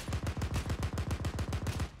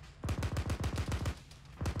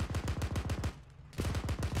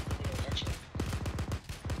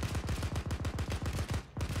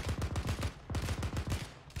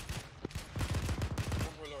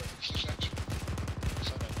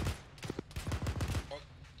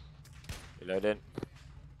 Reloading.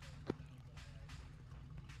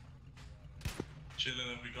 Chilling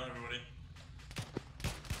and we got everybody.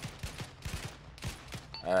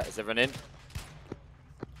 Is everyone in?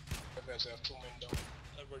 Guys, I have 2 men down.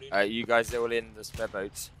 Everybody in. You guys are all in the spare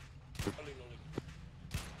boats.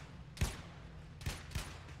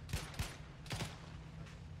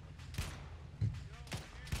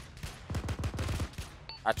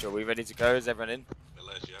 Actually, are we ready to go? Is everyone in?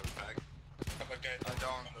 Unless you have a pack. Have a guy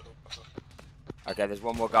down. Okay, there's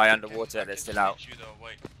one more guy underwater that's still out. You though,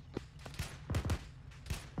 wait.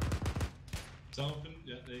 It's open.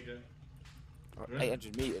 Yeah, there you go. Oh,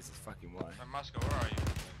 800 meters is fucking wide. Masco, where are you?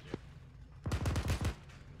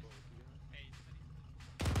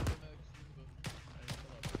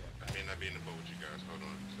 I may not be in the boat with you guys. Hold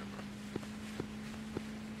on. Stand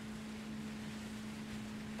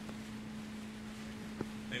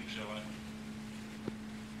by. Name shall I?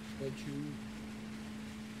 Let you.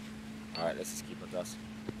 Alright, let's just keep on dust.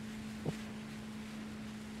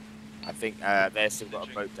 I think they've still got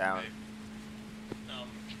a boat down.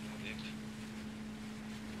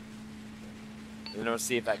 You know,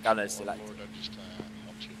 see if that gunner's still active.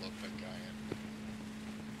 Helps you look that guy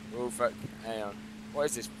in. Oh fuck, hang on. What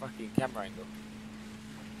is this fucking camera angle?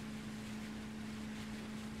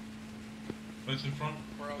 Boats in front.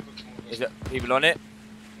 Is it people on it?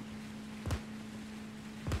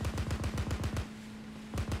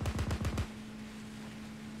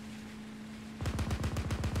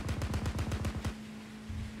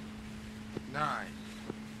 Nice.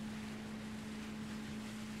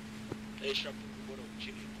 Hey, sharp.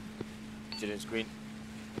 Chillin's green.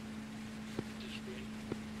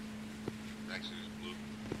 Next is blue.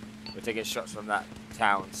 We're taking shots from that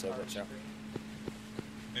town, so watch out.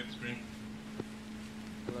 Name's green.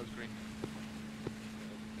 Below green.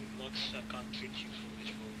 Lux, I can't treat you for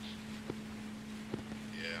which boats.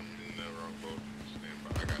 Yeah, I'm in the wrong boat. Stand by.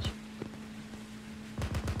 I got you.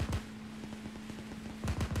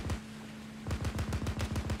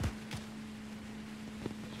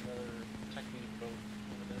 There's another technique boat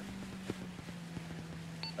over there.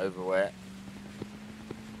 Over where?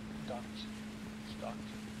 Docked. It's docked.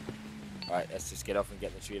 Alright, let's just get off and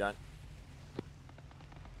get the tree line.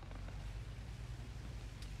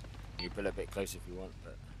 You can pull it a bit closer if you want,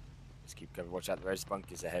 but let's keep covered. Watch out, there is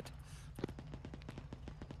bunkers ahead.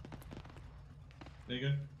 There you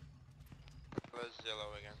go. Where's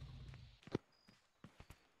yellow again?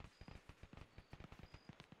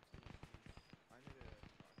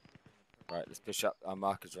 Right, let's push up. Our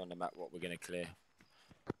markers are on the map, what we're going to clear.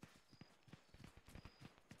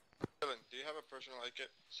 Dylan, do you have a personal aid kit?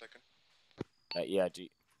 Second. Yeah, do you...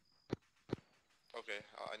 Okay,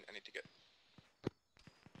 I need to get.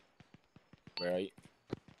 Where are you?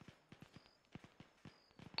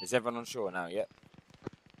 Is everyone on shore now? Yep.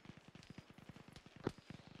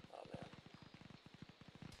 Oh man.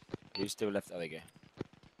 Who's still left? Oh, there you go.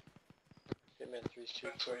 Hitman 3's too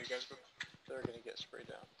close. They're gonna get sprayed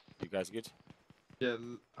down. You guys good? Yeah,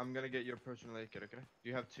 I'm gonna get your personal aid kit, okay?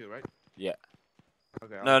 You have 2, right? Yeah.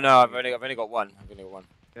 Okay. No, I've only got one. I've only got one.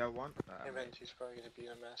 Yeah, 1? Hitman 2's probably gonna be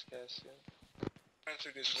in a mass gas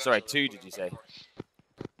soon. Sorry, 2 did you say?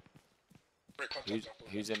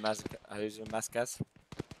 Who's in Mascas?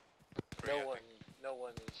 No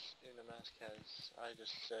one is in a mass gas. I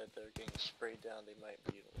just said they're getting sprayed down. They might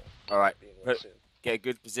be in one. Alright, soon. get a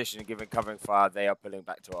good position and give them covering fire. They are pulling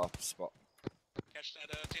back to our spot. Catch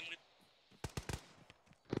that, team lead.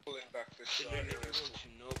 Pulling back this You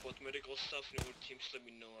know about medical stuff, you know what teams, let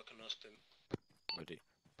me know, I can ask them. Will do.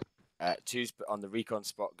 2's on the recon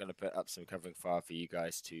spot, going to put up some covering fire for you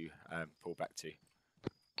guys to pull back to.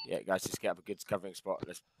 Yeah, guys, just get up a good covering spot.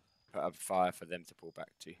 Let's put up a fire for them to pull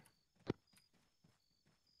back to.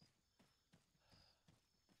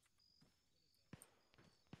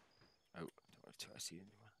 Oh, do I see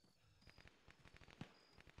anyone?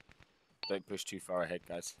 Don't push too far ahead,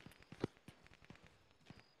 guys.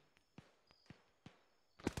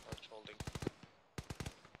 Holding.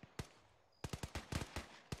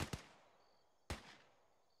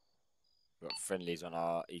 We've got friendlies on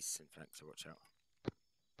our eastern flank, so watch out.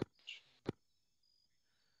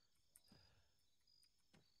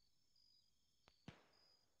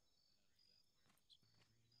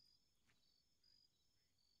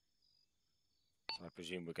 So I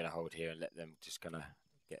presume we're going to hold here and let them just kind of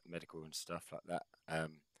get medical and stuff like that.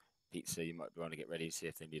 Pizza, you might want to get ready to see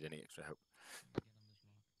if they need any extra help.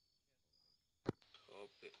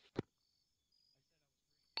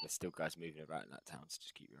 There's still guys moving about in that town, so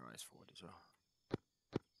just keep your eyes forward as well.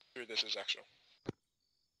 This is actual.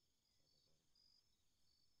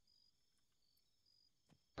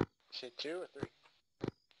 Say 2 or 3?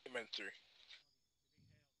 You meant 3.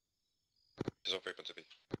 There's no frequency.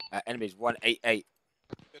 Enemies 188.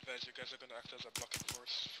 Advise you guys are gonna act as a blocking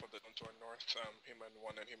force for the to our north. Him and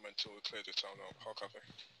 1 and him and 2 will clear the town out. How copy?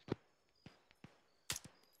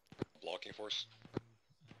 Blocking force.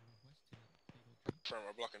 Firm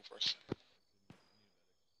a blocking force.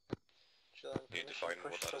 Need to find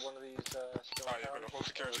what that is. One of these stone you're gonna hold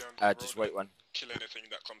security on the road Just wait one. Kill anything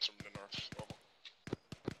that comes from the north. Over.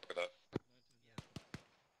 Look at that.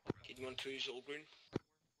 Kid 1-2 is all green.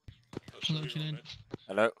 Hello, Chillin.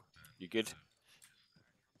 Hello, you good?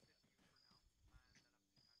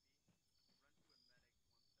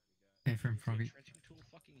 Hey, from Froggy.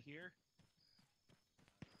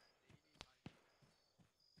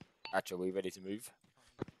 Archer, are we ready to move?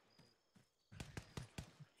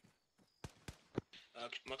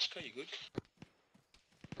 Max, you good?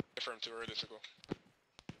 Affirm 2, ready to go.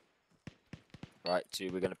 Right,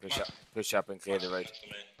 2, we're gonna push up and clear the road.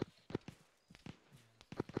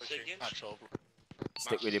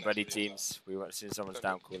 Stick with your buddy teams. We want, as soon as someone's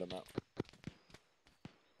down, call them out.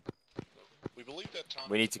 We believe that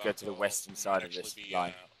We need to go to the western side of this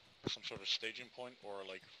line. Some sort of staging point or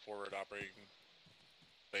like forward operating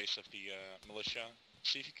base of the militia.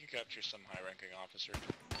 See if you can capture some high-ranking officer.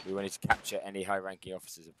 We wanted to capture any high-ranking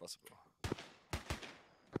officers if possible.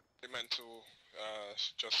 They meant to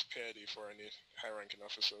just pay ID for any high-ranking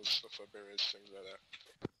officers for burials, things like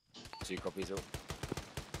that. 2 copies all.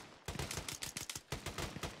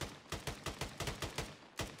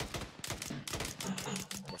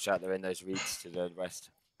 Watch out, they're in those reeds to the west.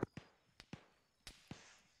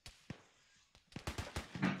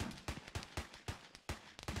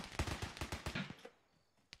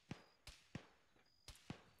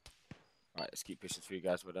 Right, let's keep pushing through,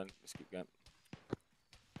 guys. Well done. Let's keep going.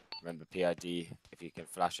 Remember PID, if you can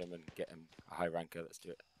flash them and get them a high ranker, let's do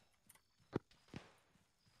it.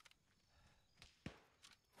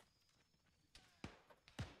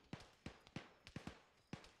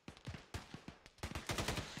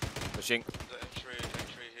 Pushing. The entry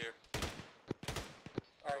here.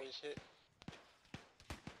 Ari's hit.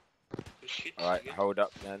 Alright, hold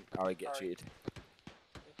up then. Ari, get treated.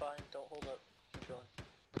 I'm fine, don't hold up. Keep going.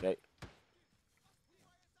 Okay.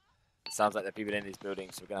 It sounds like there are people in these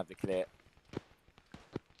buildings, so we're gonna have to clear it.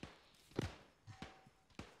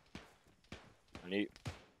 On you.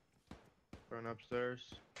 Run upstairs.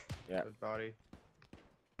 Yeah. Dead body.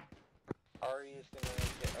 Ari is gonna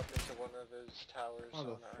get up into one of those towers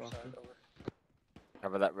on our side. Over.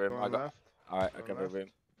 Cover that room. Going I got. left. Alright, I Going cover a left.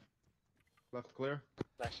 room. Left clear.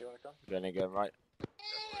 Max, you wanna come? Going right.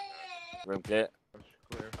 Room clear.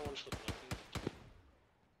 Clear.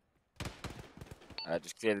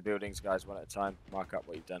 Just clear the buildings, guys, one at a time. Mark up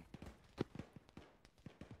what you've done.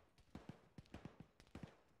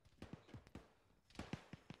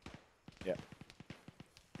 Yep.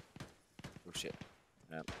 Oh shit.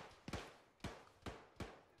 Yep.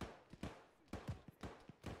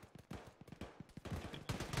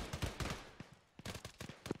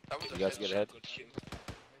 You guys get ahead.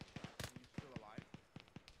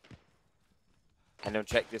 And then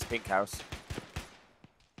check this pink house.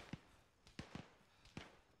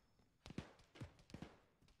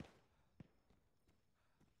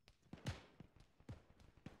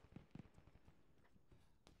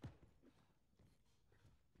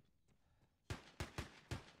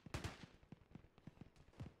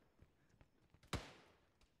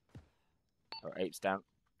 Oh, Ape's down.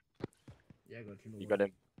 Yeah, I got you. You got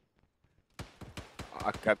him.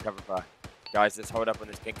 I can cover fire. Guys, let's hold up on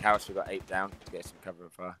this pink house. We've got 8 down to get some cover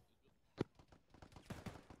and fire.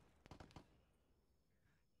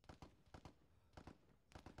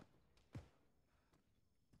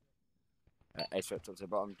 Ace up to the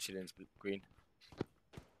bottom, Chillin's green.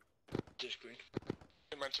 Just green.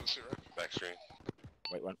 Mental 0. Back screen.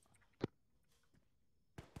 Wait one.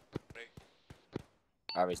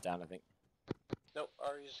 Ari's down, I think. Nope,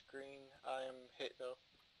 Ari's green. I am hit though.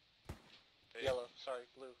 Yellow, sorry,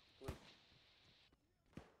 blue.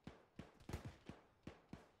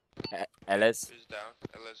 LS. Is down.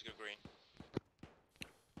 LS go green.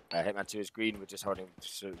 Hitman 2 is green. We're just holding.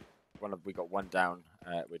 So we got 1 down.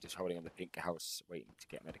 We're just holding on the pink house, waiting to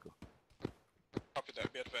get medical. Copy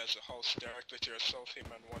that. Be advised, the house directly to your south.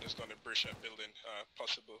 Him and 1 is gonna breach that building.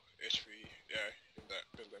 Possible HV. In that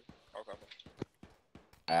building. I'll cover.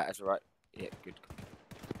 That's alright. Yeah, good.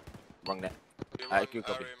 Wrong net. Good copy.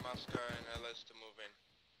 Ari, Masca, and LS to move in.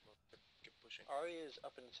 Keep pushing. Ari is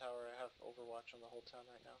up in the tower. I have overwatch on the whole town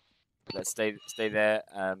right now. Let's stay there.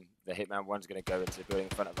 The Hitman 1's gonna go into the building in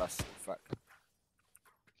front of us. Fuck.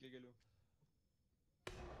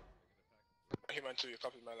 Hitman 2, you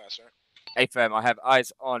copied my last, right? Hey firm, I have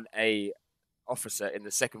eyes on a officer in the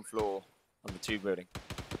 2nd floor On the 2 building.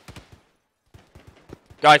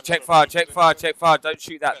 Guys, check fire, check fire, check fire. Don't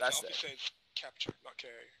shoot that. That's Officer is captured, not KIA.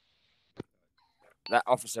 that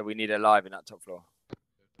officer we need alive in that top floor.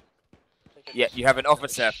 Yeah, you have an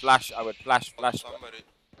officer. Flash. I would flash. Somebody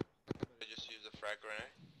just use a frag grenade.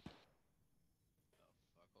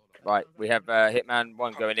 Right, we have Hitman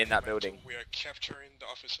 1 going in that building. We are capturing the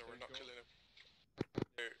officer. We're not killing him.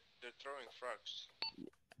 They're throwing frags.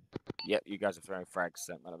 Yep, you guys are throwing frags.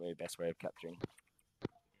 That might be the best way of capturing.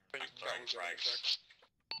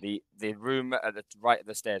 The room at the right of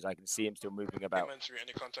the stairs. I can see him still moving about.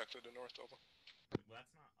 Any contact with the north, over. Well,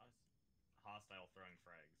 that's not us hostile throwing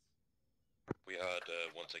frags. We had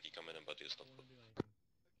one techie come in and buddy stuff.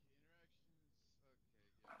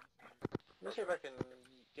 Let me see if I can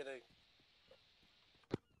get a...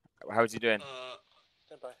 How's he doing?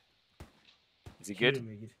 Stand by. Is he He good? didn't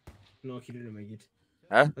make it. No, he didn't make it.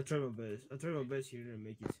 Huh? I tried my best. He didn't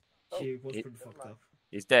make it. He was pretty fucked up.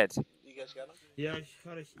 He's dead. You guys got him? Yeah, I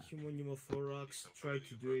had a pneumothorax. Tried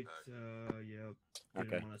to do it. Yeah. Okay.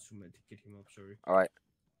 Didn't manage to get him up. Sorry. All right.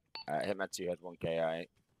 Hitman 2 has 1 KI.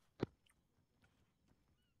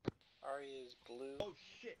 Ari is blue. Oh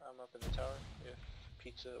shit! I'm up in the tower. If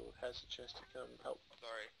Pizza has a chance to come help.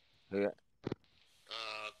 Sorry. Who?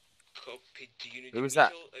 Coop, do you need Who was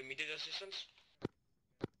that? immediate assistance?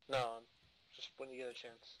 No, just when you get a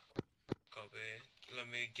chance. Copy. Let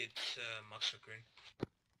me get Max Green.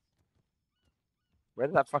 Where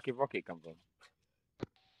did that fucking rocket come from?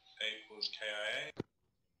 8 was KIA.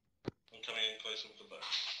 I'm coming in close with the boat.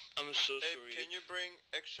 I'm so sorry. Can you bring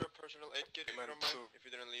extra personal aid kit if you don't mind? If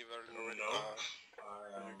you didn't leave already? No.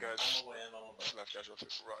 You guys left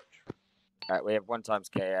casualties. Right, we have 1 times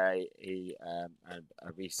KI. He and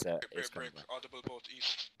a reset is coming. Audible boat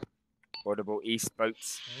east. Audible east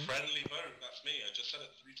boats. Friendly boat, that's me. I just said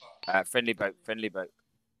it 3 times. Friendly boat.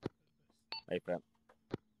 Paper.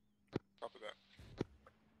 Copy that.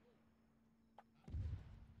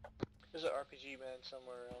 There's an RPG man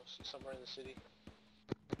somewhere else, somewhere in the city.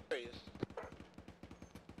 There he is.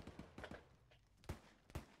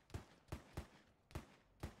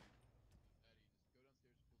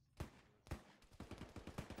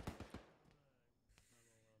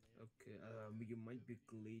 Okay. You might be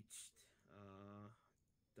glitched.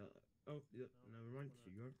 Oh, yeah, never mind.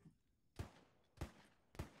 Here you are.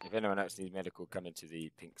 If anyone else needs medical, come into the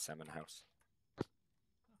Pink Salmon House.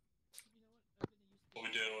 What are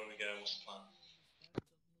we doing when we get in? What's the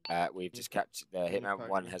plan? We've just captured. Hitman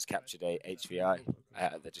 1 has captured a HVI.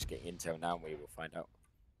 They're just getting intel now, and we will find out.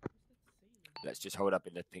 Let's just hold up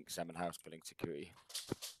in the Pink Salmon House, pulling security.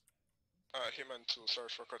 Hitman 2, sorry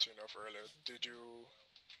for cutting you off earlier.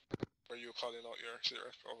 Were you calling out your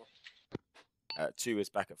CRF? Over. 2 is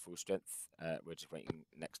back at full strength. We're just waiting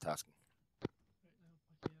next tasking.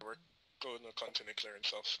 We're going to continue clearing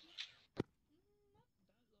south.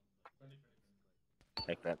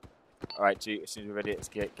 Okay. Alright, 2, as soon as we're ready, let's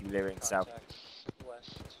get clearing south.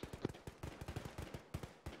 West.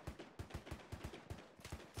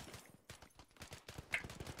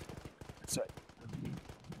 Sorry.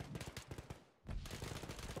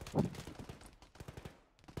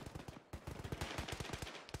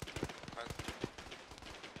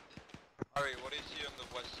 Ari, what do you see on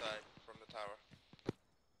the west side from the tower?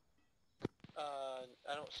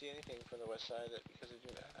 I don't see anything from the west side because I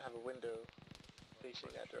do not have a window facing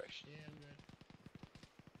that direction.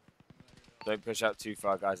 Don't push out too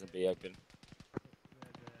far, guys, and be open.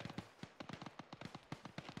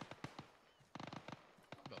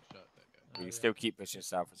 We can still keep pushing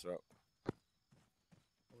south as well.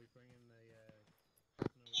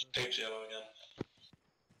 Page yellow again.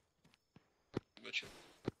 Butcher.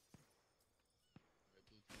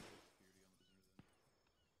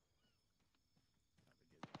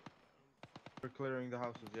 We're clearing the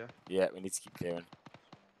houses, yeah? Yeah, we need to keep clearing.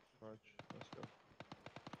 Right, let's go.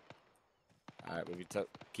 Alright, we can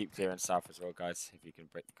keep clearing south as well, guys. If you can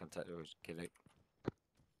break the contact or kill it.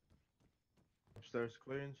 Upstairs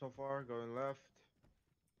clearing so far, going left.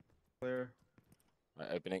 Clear.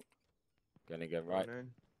 Right, opening. Gonna go right. Going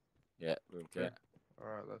in. Yeah, room clear.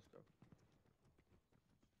 Alright, let's go.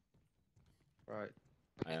 Right.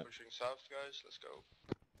 Pushing south, guys, let's go.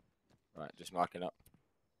 Right, just marking up.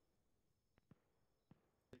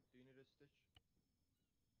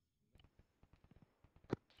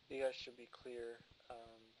 You guys should be clear,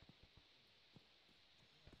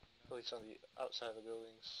 at least on the outside of the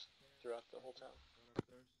buildings throughout the whole town.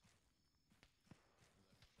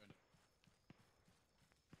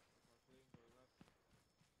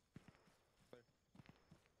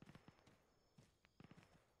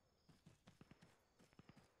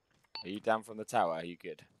 Are you down from the tower? Are you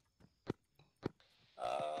good?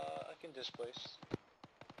 displaced.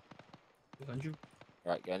 Behind you.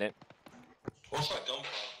 Right, going in. What's that gunfire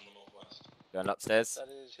from the northwest? Going upstairs.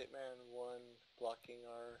 That is Hitman 1 blocking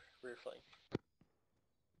our rear flank.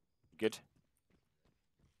 Good.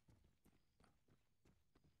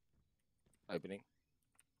 Opening.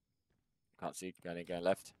 Can't see. Going in, going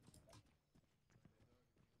left.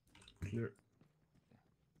 Clear.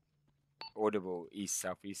 Audible east,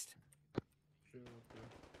 southeast. Sure, okay.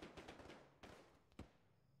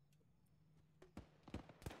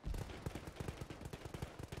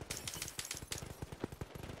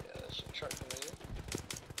 Yeah, there's a truck coming in.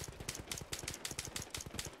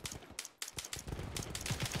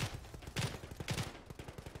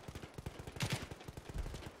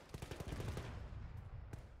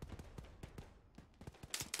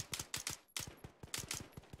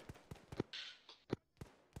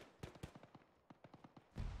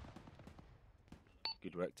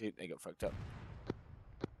 Good work, dude. They got fucked up.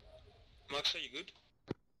 Max, are you good?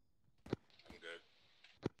 I'm good.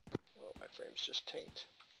 Well, my frame's just tanked.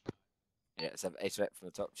 Yeah, let's have ace rep from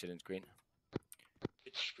the top, chilling screen.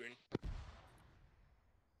 It's screen.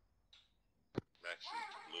 Max is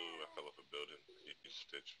blue. I fell off a building. You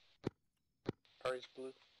stitch. Ari's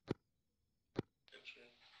blue.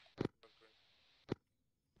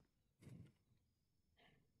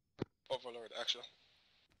 Overlord, actual.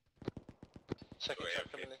 Second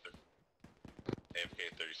truck coming in.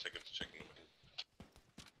 AFK 30 seconds checking.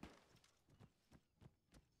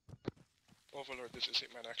 Overlord, this is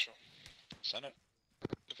Hitman actual. Senate.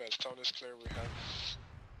 Defense town is clear. We have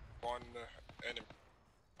one enemy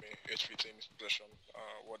HV team in possession.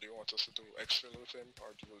 What do you want us to do? Exfil with him,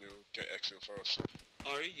 or will you get exfil first?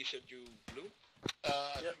 Ari, you said you blue?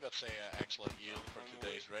 I think that's a excellent yield for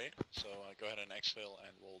today's raid. So go ahead and exfil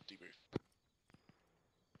and we'll debrief.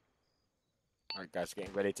 Alright guys,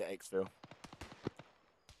 getting ready to exfil.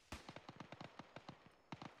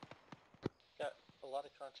 Got a lot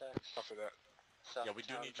of contacts. After that. South Yeah, we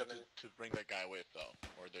do town need you coming in. to bring that guy with though,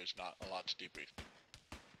 or there's not a lot to debrief.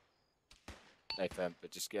 No firm,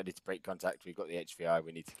 but just get ready to break contact. We've got the HVI,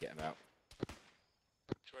 we need to get him out.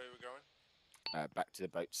 Which way are we going? Back to the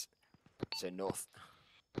boats. So north.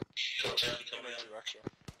 Coming to action.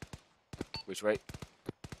 Which way?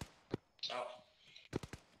 South.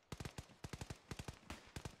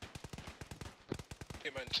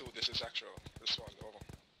 Hitman 2, this is actual. This one, over.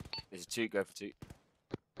 This is 2, go for 2.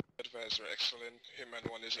 Advisor, excellent. Hitman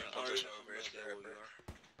 1 is in position over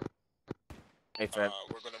HVI. A firm.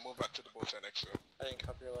 We're gonna move back to the boat and exfil. I didn't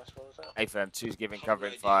copy your last. What was that? A firm, 2's giving cover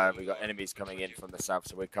and fire. We got enemies coming in from the south,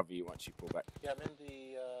 so we'll cover you once you pull back. Yeah, I'm in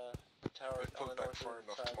the tower on the north side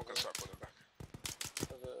of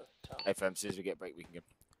the town. A firm, as soon as we get break, we can go.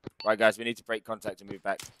 Right, guys, we need to break contact and move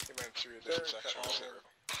back. Hitman 3, this is actual 0.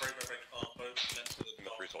 In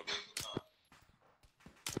the free soldier.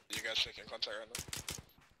 You guys taking contact right now?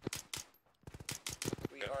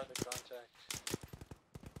 We are the contact.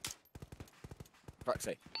 Fuck's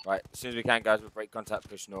sake. Right, as soon as we can, guys, we'll break contact,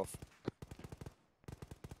 push north.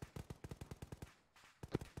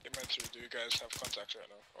 Hitman 3, do you guys have contact right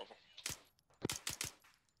now? Over.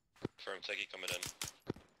 Firm Techie coming in.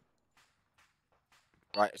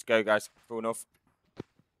 Right, let's go, guys. Full north.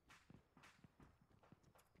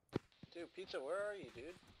 Dude, Pizza, where are you,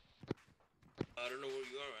 dude? I don't know where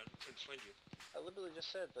you are, man. I'm trying to find you. I literally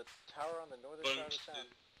just said the tower on the northern side of town.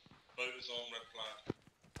 Boat is on red flag.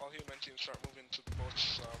 All human teams start moving to the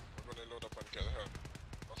boats. We're gonna load up and get her.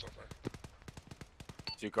 What's over?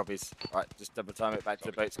 2 copies. Right, just double time it back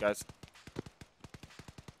to the boats, guys.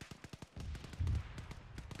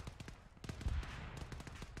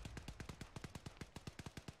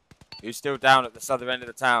 Who's still down at the southern end of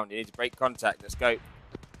the town? You need to break contact. Let's go.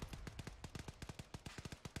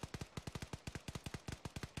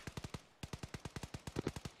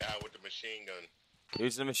 Yeah, with the machine gun.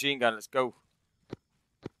 Who's the machine gun? Let's go.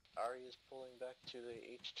 Ari is pulling back to the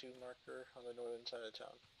H2 marker on the northern side of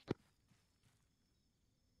town.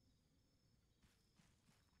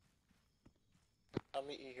 I'll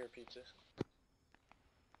meet you here, Pizza.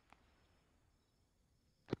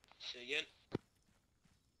 Say again.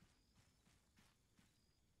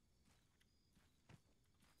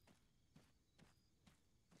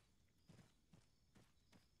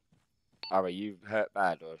 Are you hurt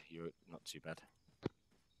bad or you're not too bad?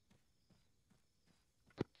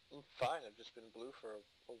 I'm fine, I've just been blue for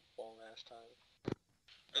a long ass time.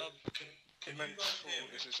 Hitman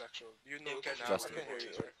 2, this is actual. You know Okay, now I can hear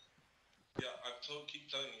you. right? Yeah, keep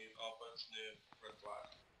telling you our boat's near red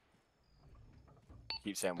flag.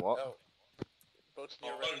 Keep saying what? Oh, boat's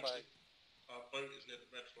near red flag. Our boat is near the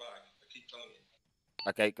red flag. I keep telling you.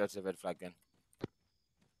 Okay, go to the red flag then.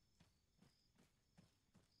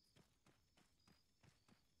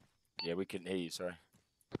 Yeah, we couldn't hear you, sorry.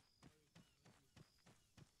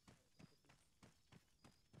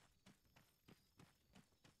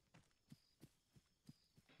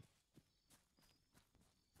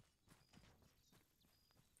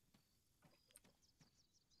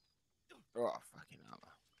 Oh, fucking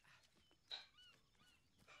Arma.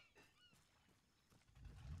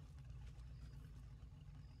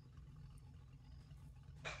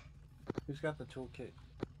 Who's got the toolkit?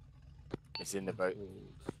 It's in the boat.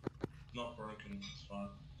 Not broken, it's fine.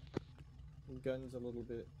 Gun's a little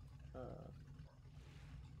bit.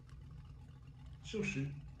 She'll shoot.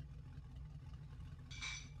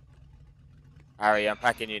 Harry, I'm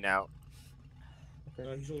packing you now.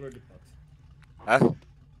 Okay. He's already packed. Huh?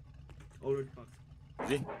 Already packed. Is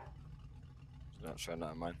he? He's not showing that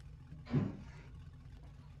on mine.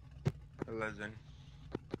 11.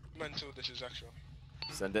 Man 2, this is actual.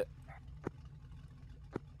 Send it.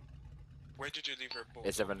 Where did you leave your boat?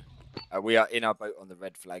 It's 7. We are in our boat on the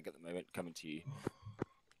red flag at the moment, coming to you.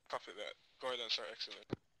 Copy that. Go ahead and start exiting.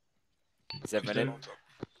 7 in.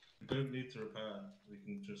 You don't need to repair. We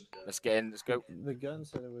can just go. Let's get in, let's go. The gun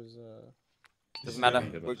said it was. Doesn't matter,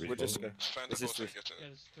 we'll just go. This is 3. Yeah,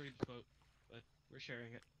 there's 3 in the boat, but we're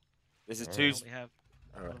sharing it. This is We 2's. only have.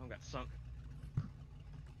 Alright. One of them got sunk.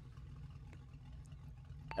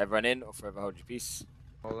 Everyone in or forever hold your peace?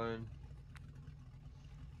 All in.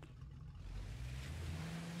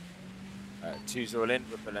 2's all in,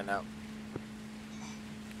 we're pulling out.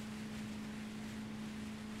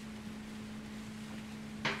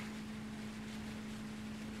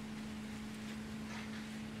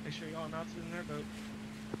 Make sure y'all mounted in their boat.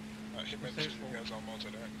 Hitman 2, you guys all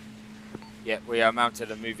mounted there. Yeah, we are mounted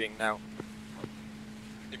and moving now.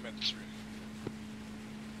 Hitman 3.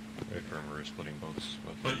 Wait for him, we're splitting boats.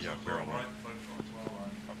 Boats yeah, on we're well, on right? Boats on well,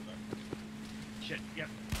 right? Copy that. Shit, yep.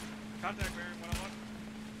 Contact bearing 101.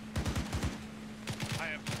 I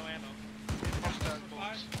have no ammo. Hostile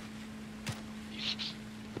boats. East.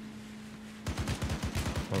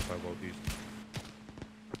 105 boat east.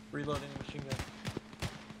 Reloading machine gun.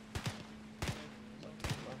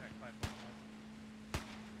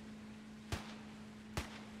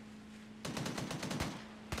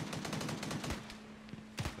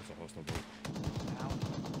 That's a hostile boat.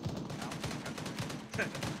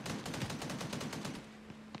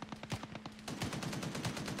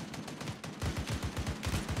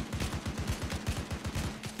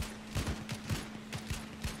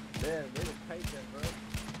 Man, way to kite that, bro.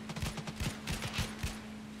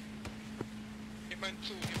 Hitman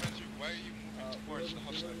 2, why are you moving towards the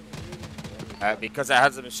hostile boat? Because it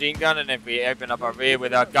has a machine gun, and if we open up our rear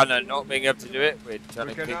with our gunner not being able to do it, we're trying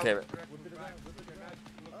to kick it.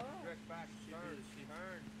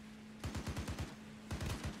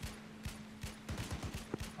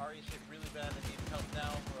 Ari is hit really bad and need help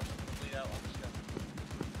now, or else I'm gonna bleed out on this guy.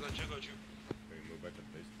 Got you. Okay, move back to the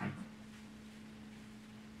base.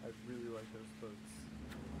 I really like those boats.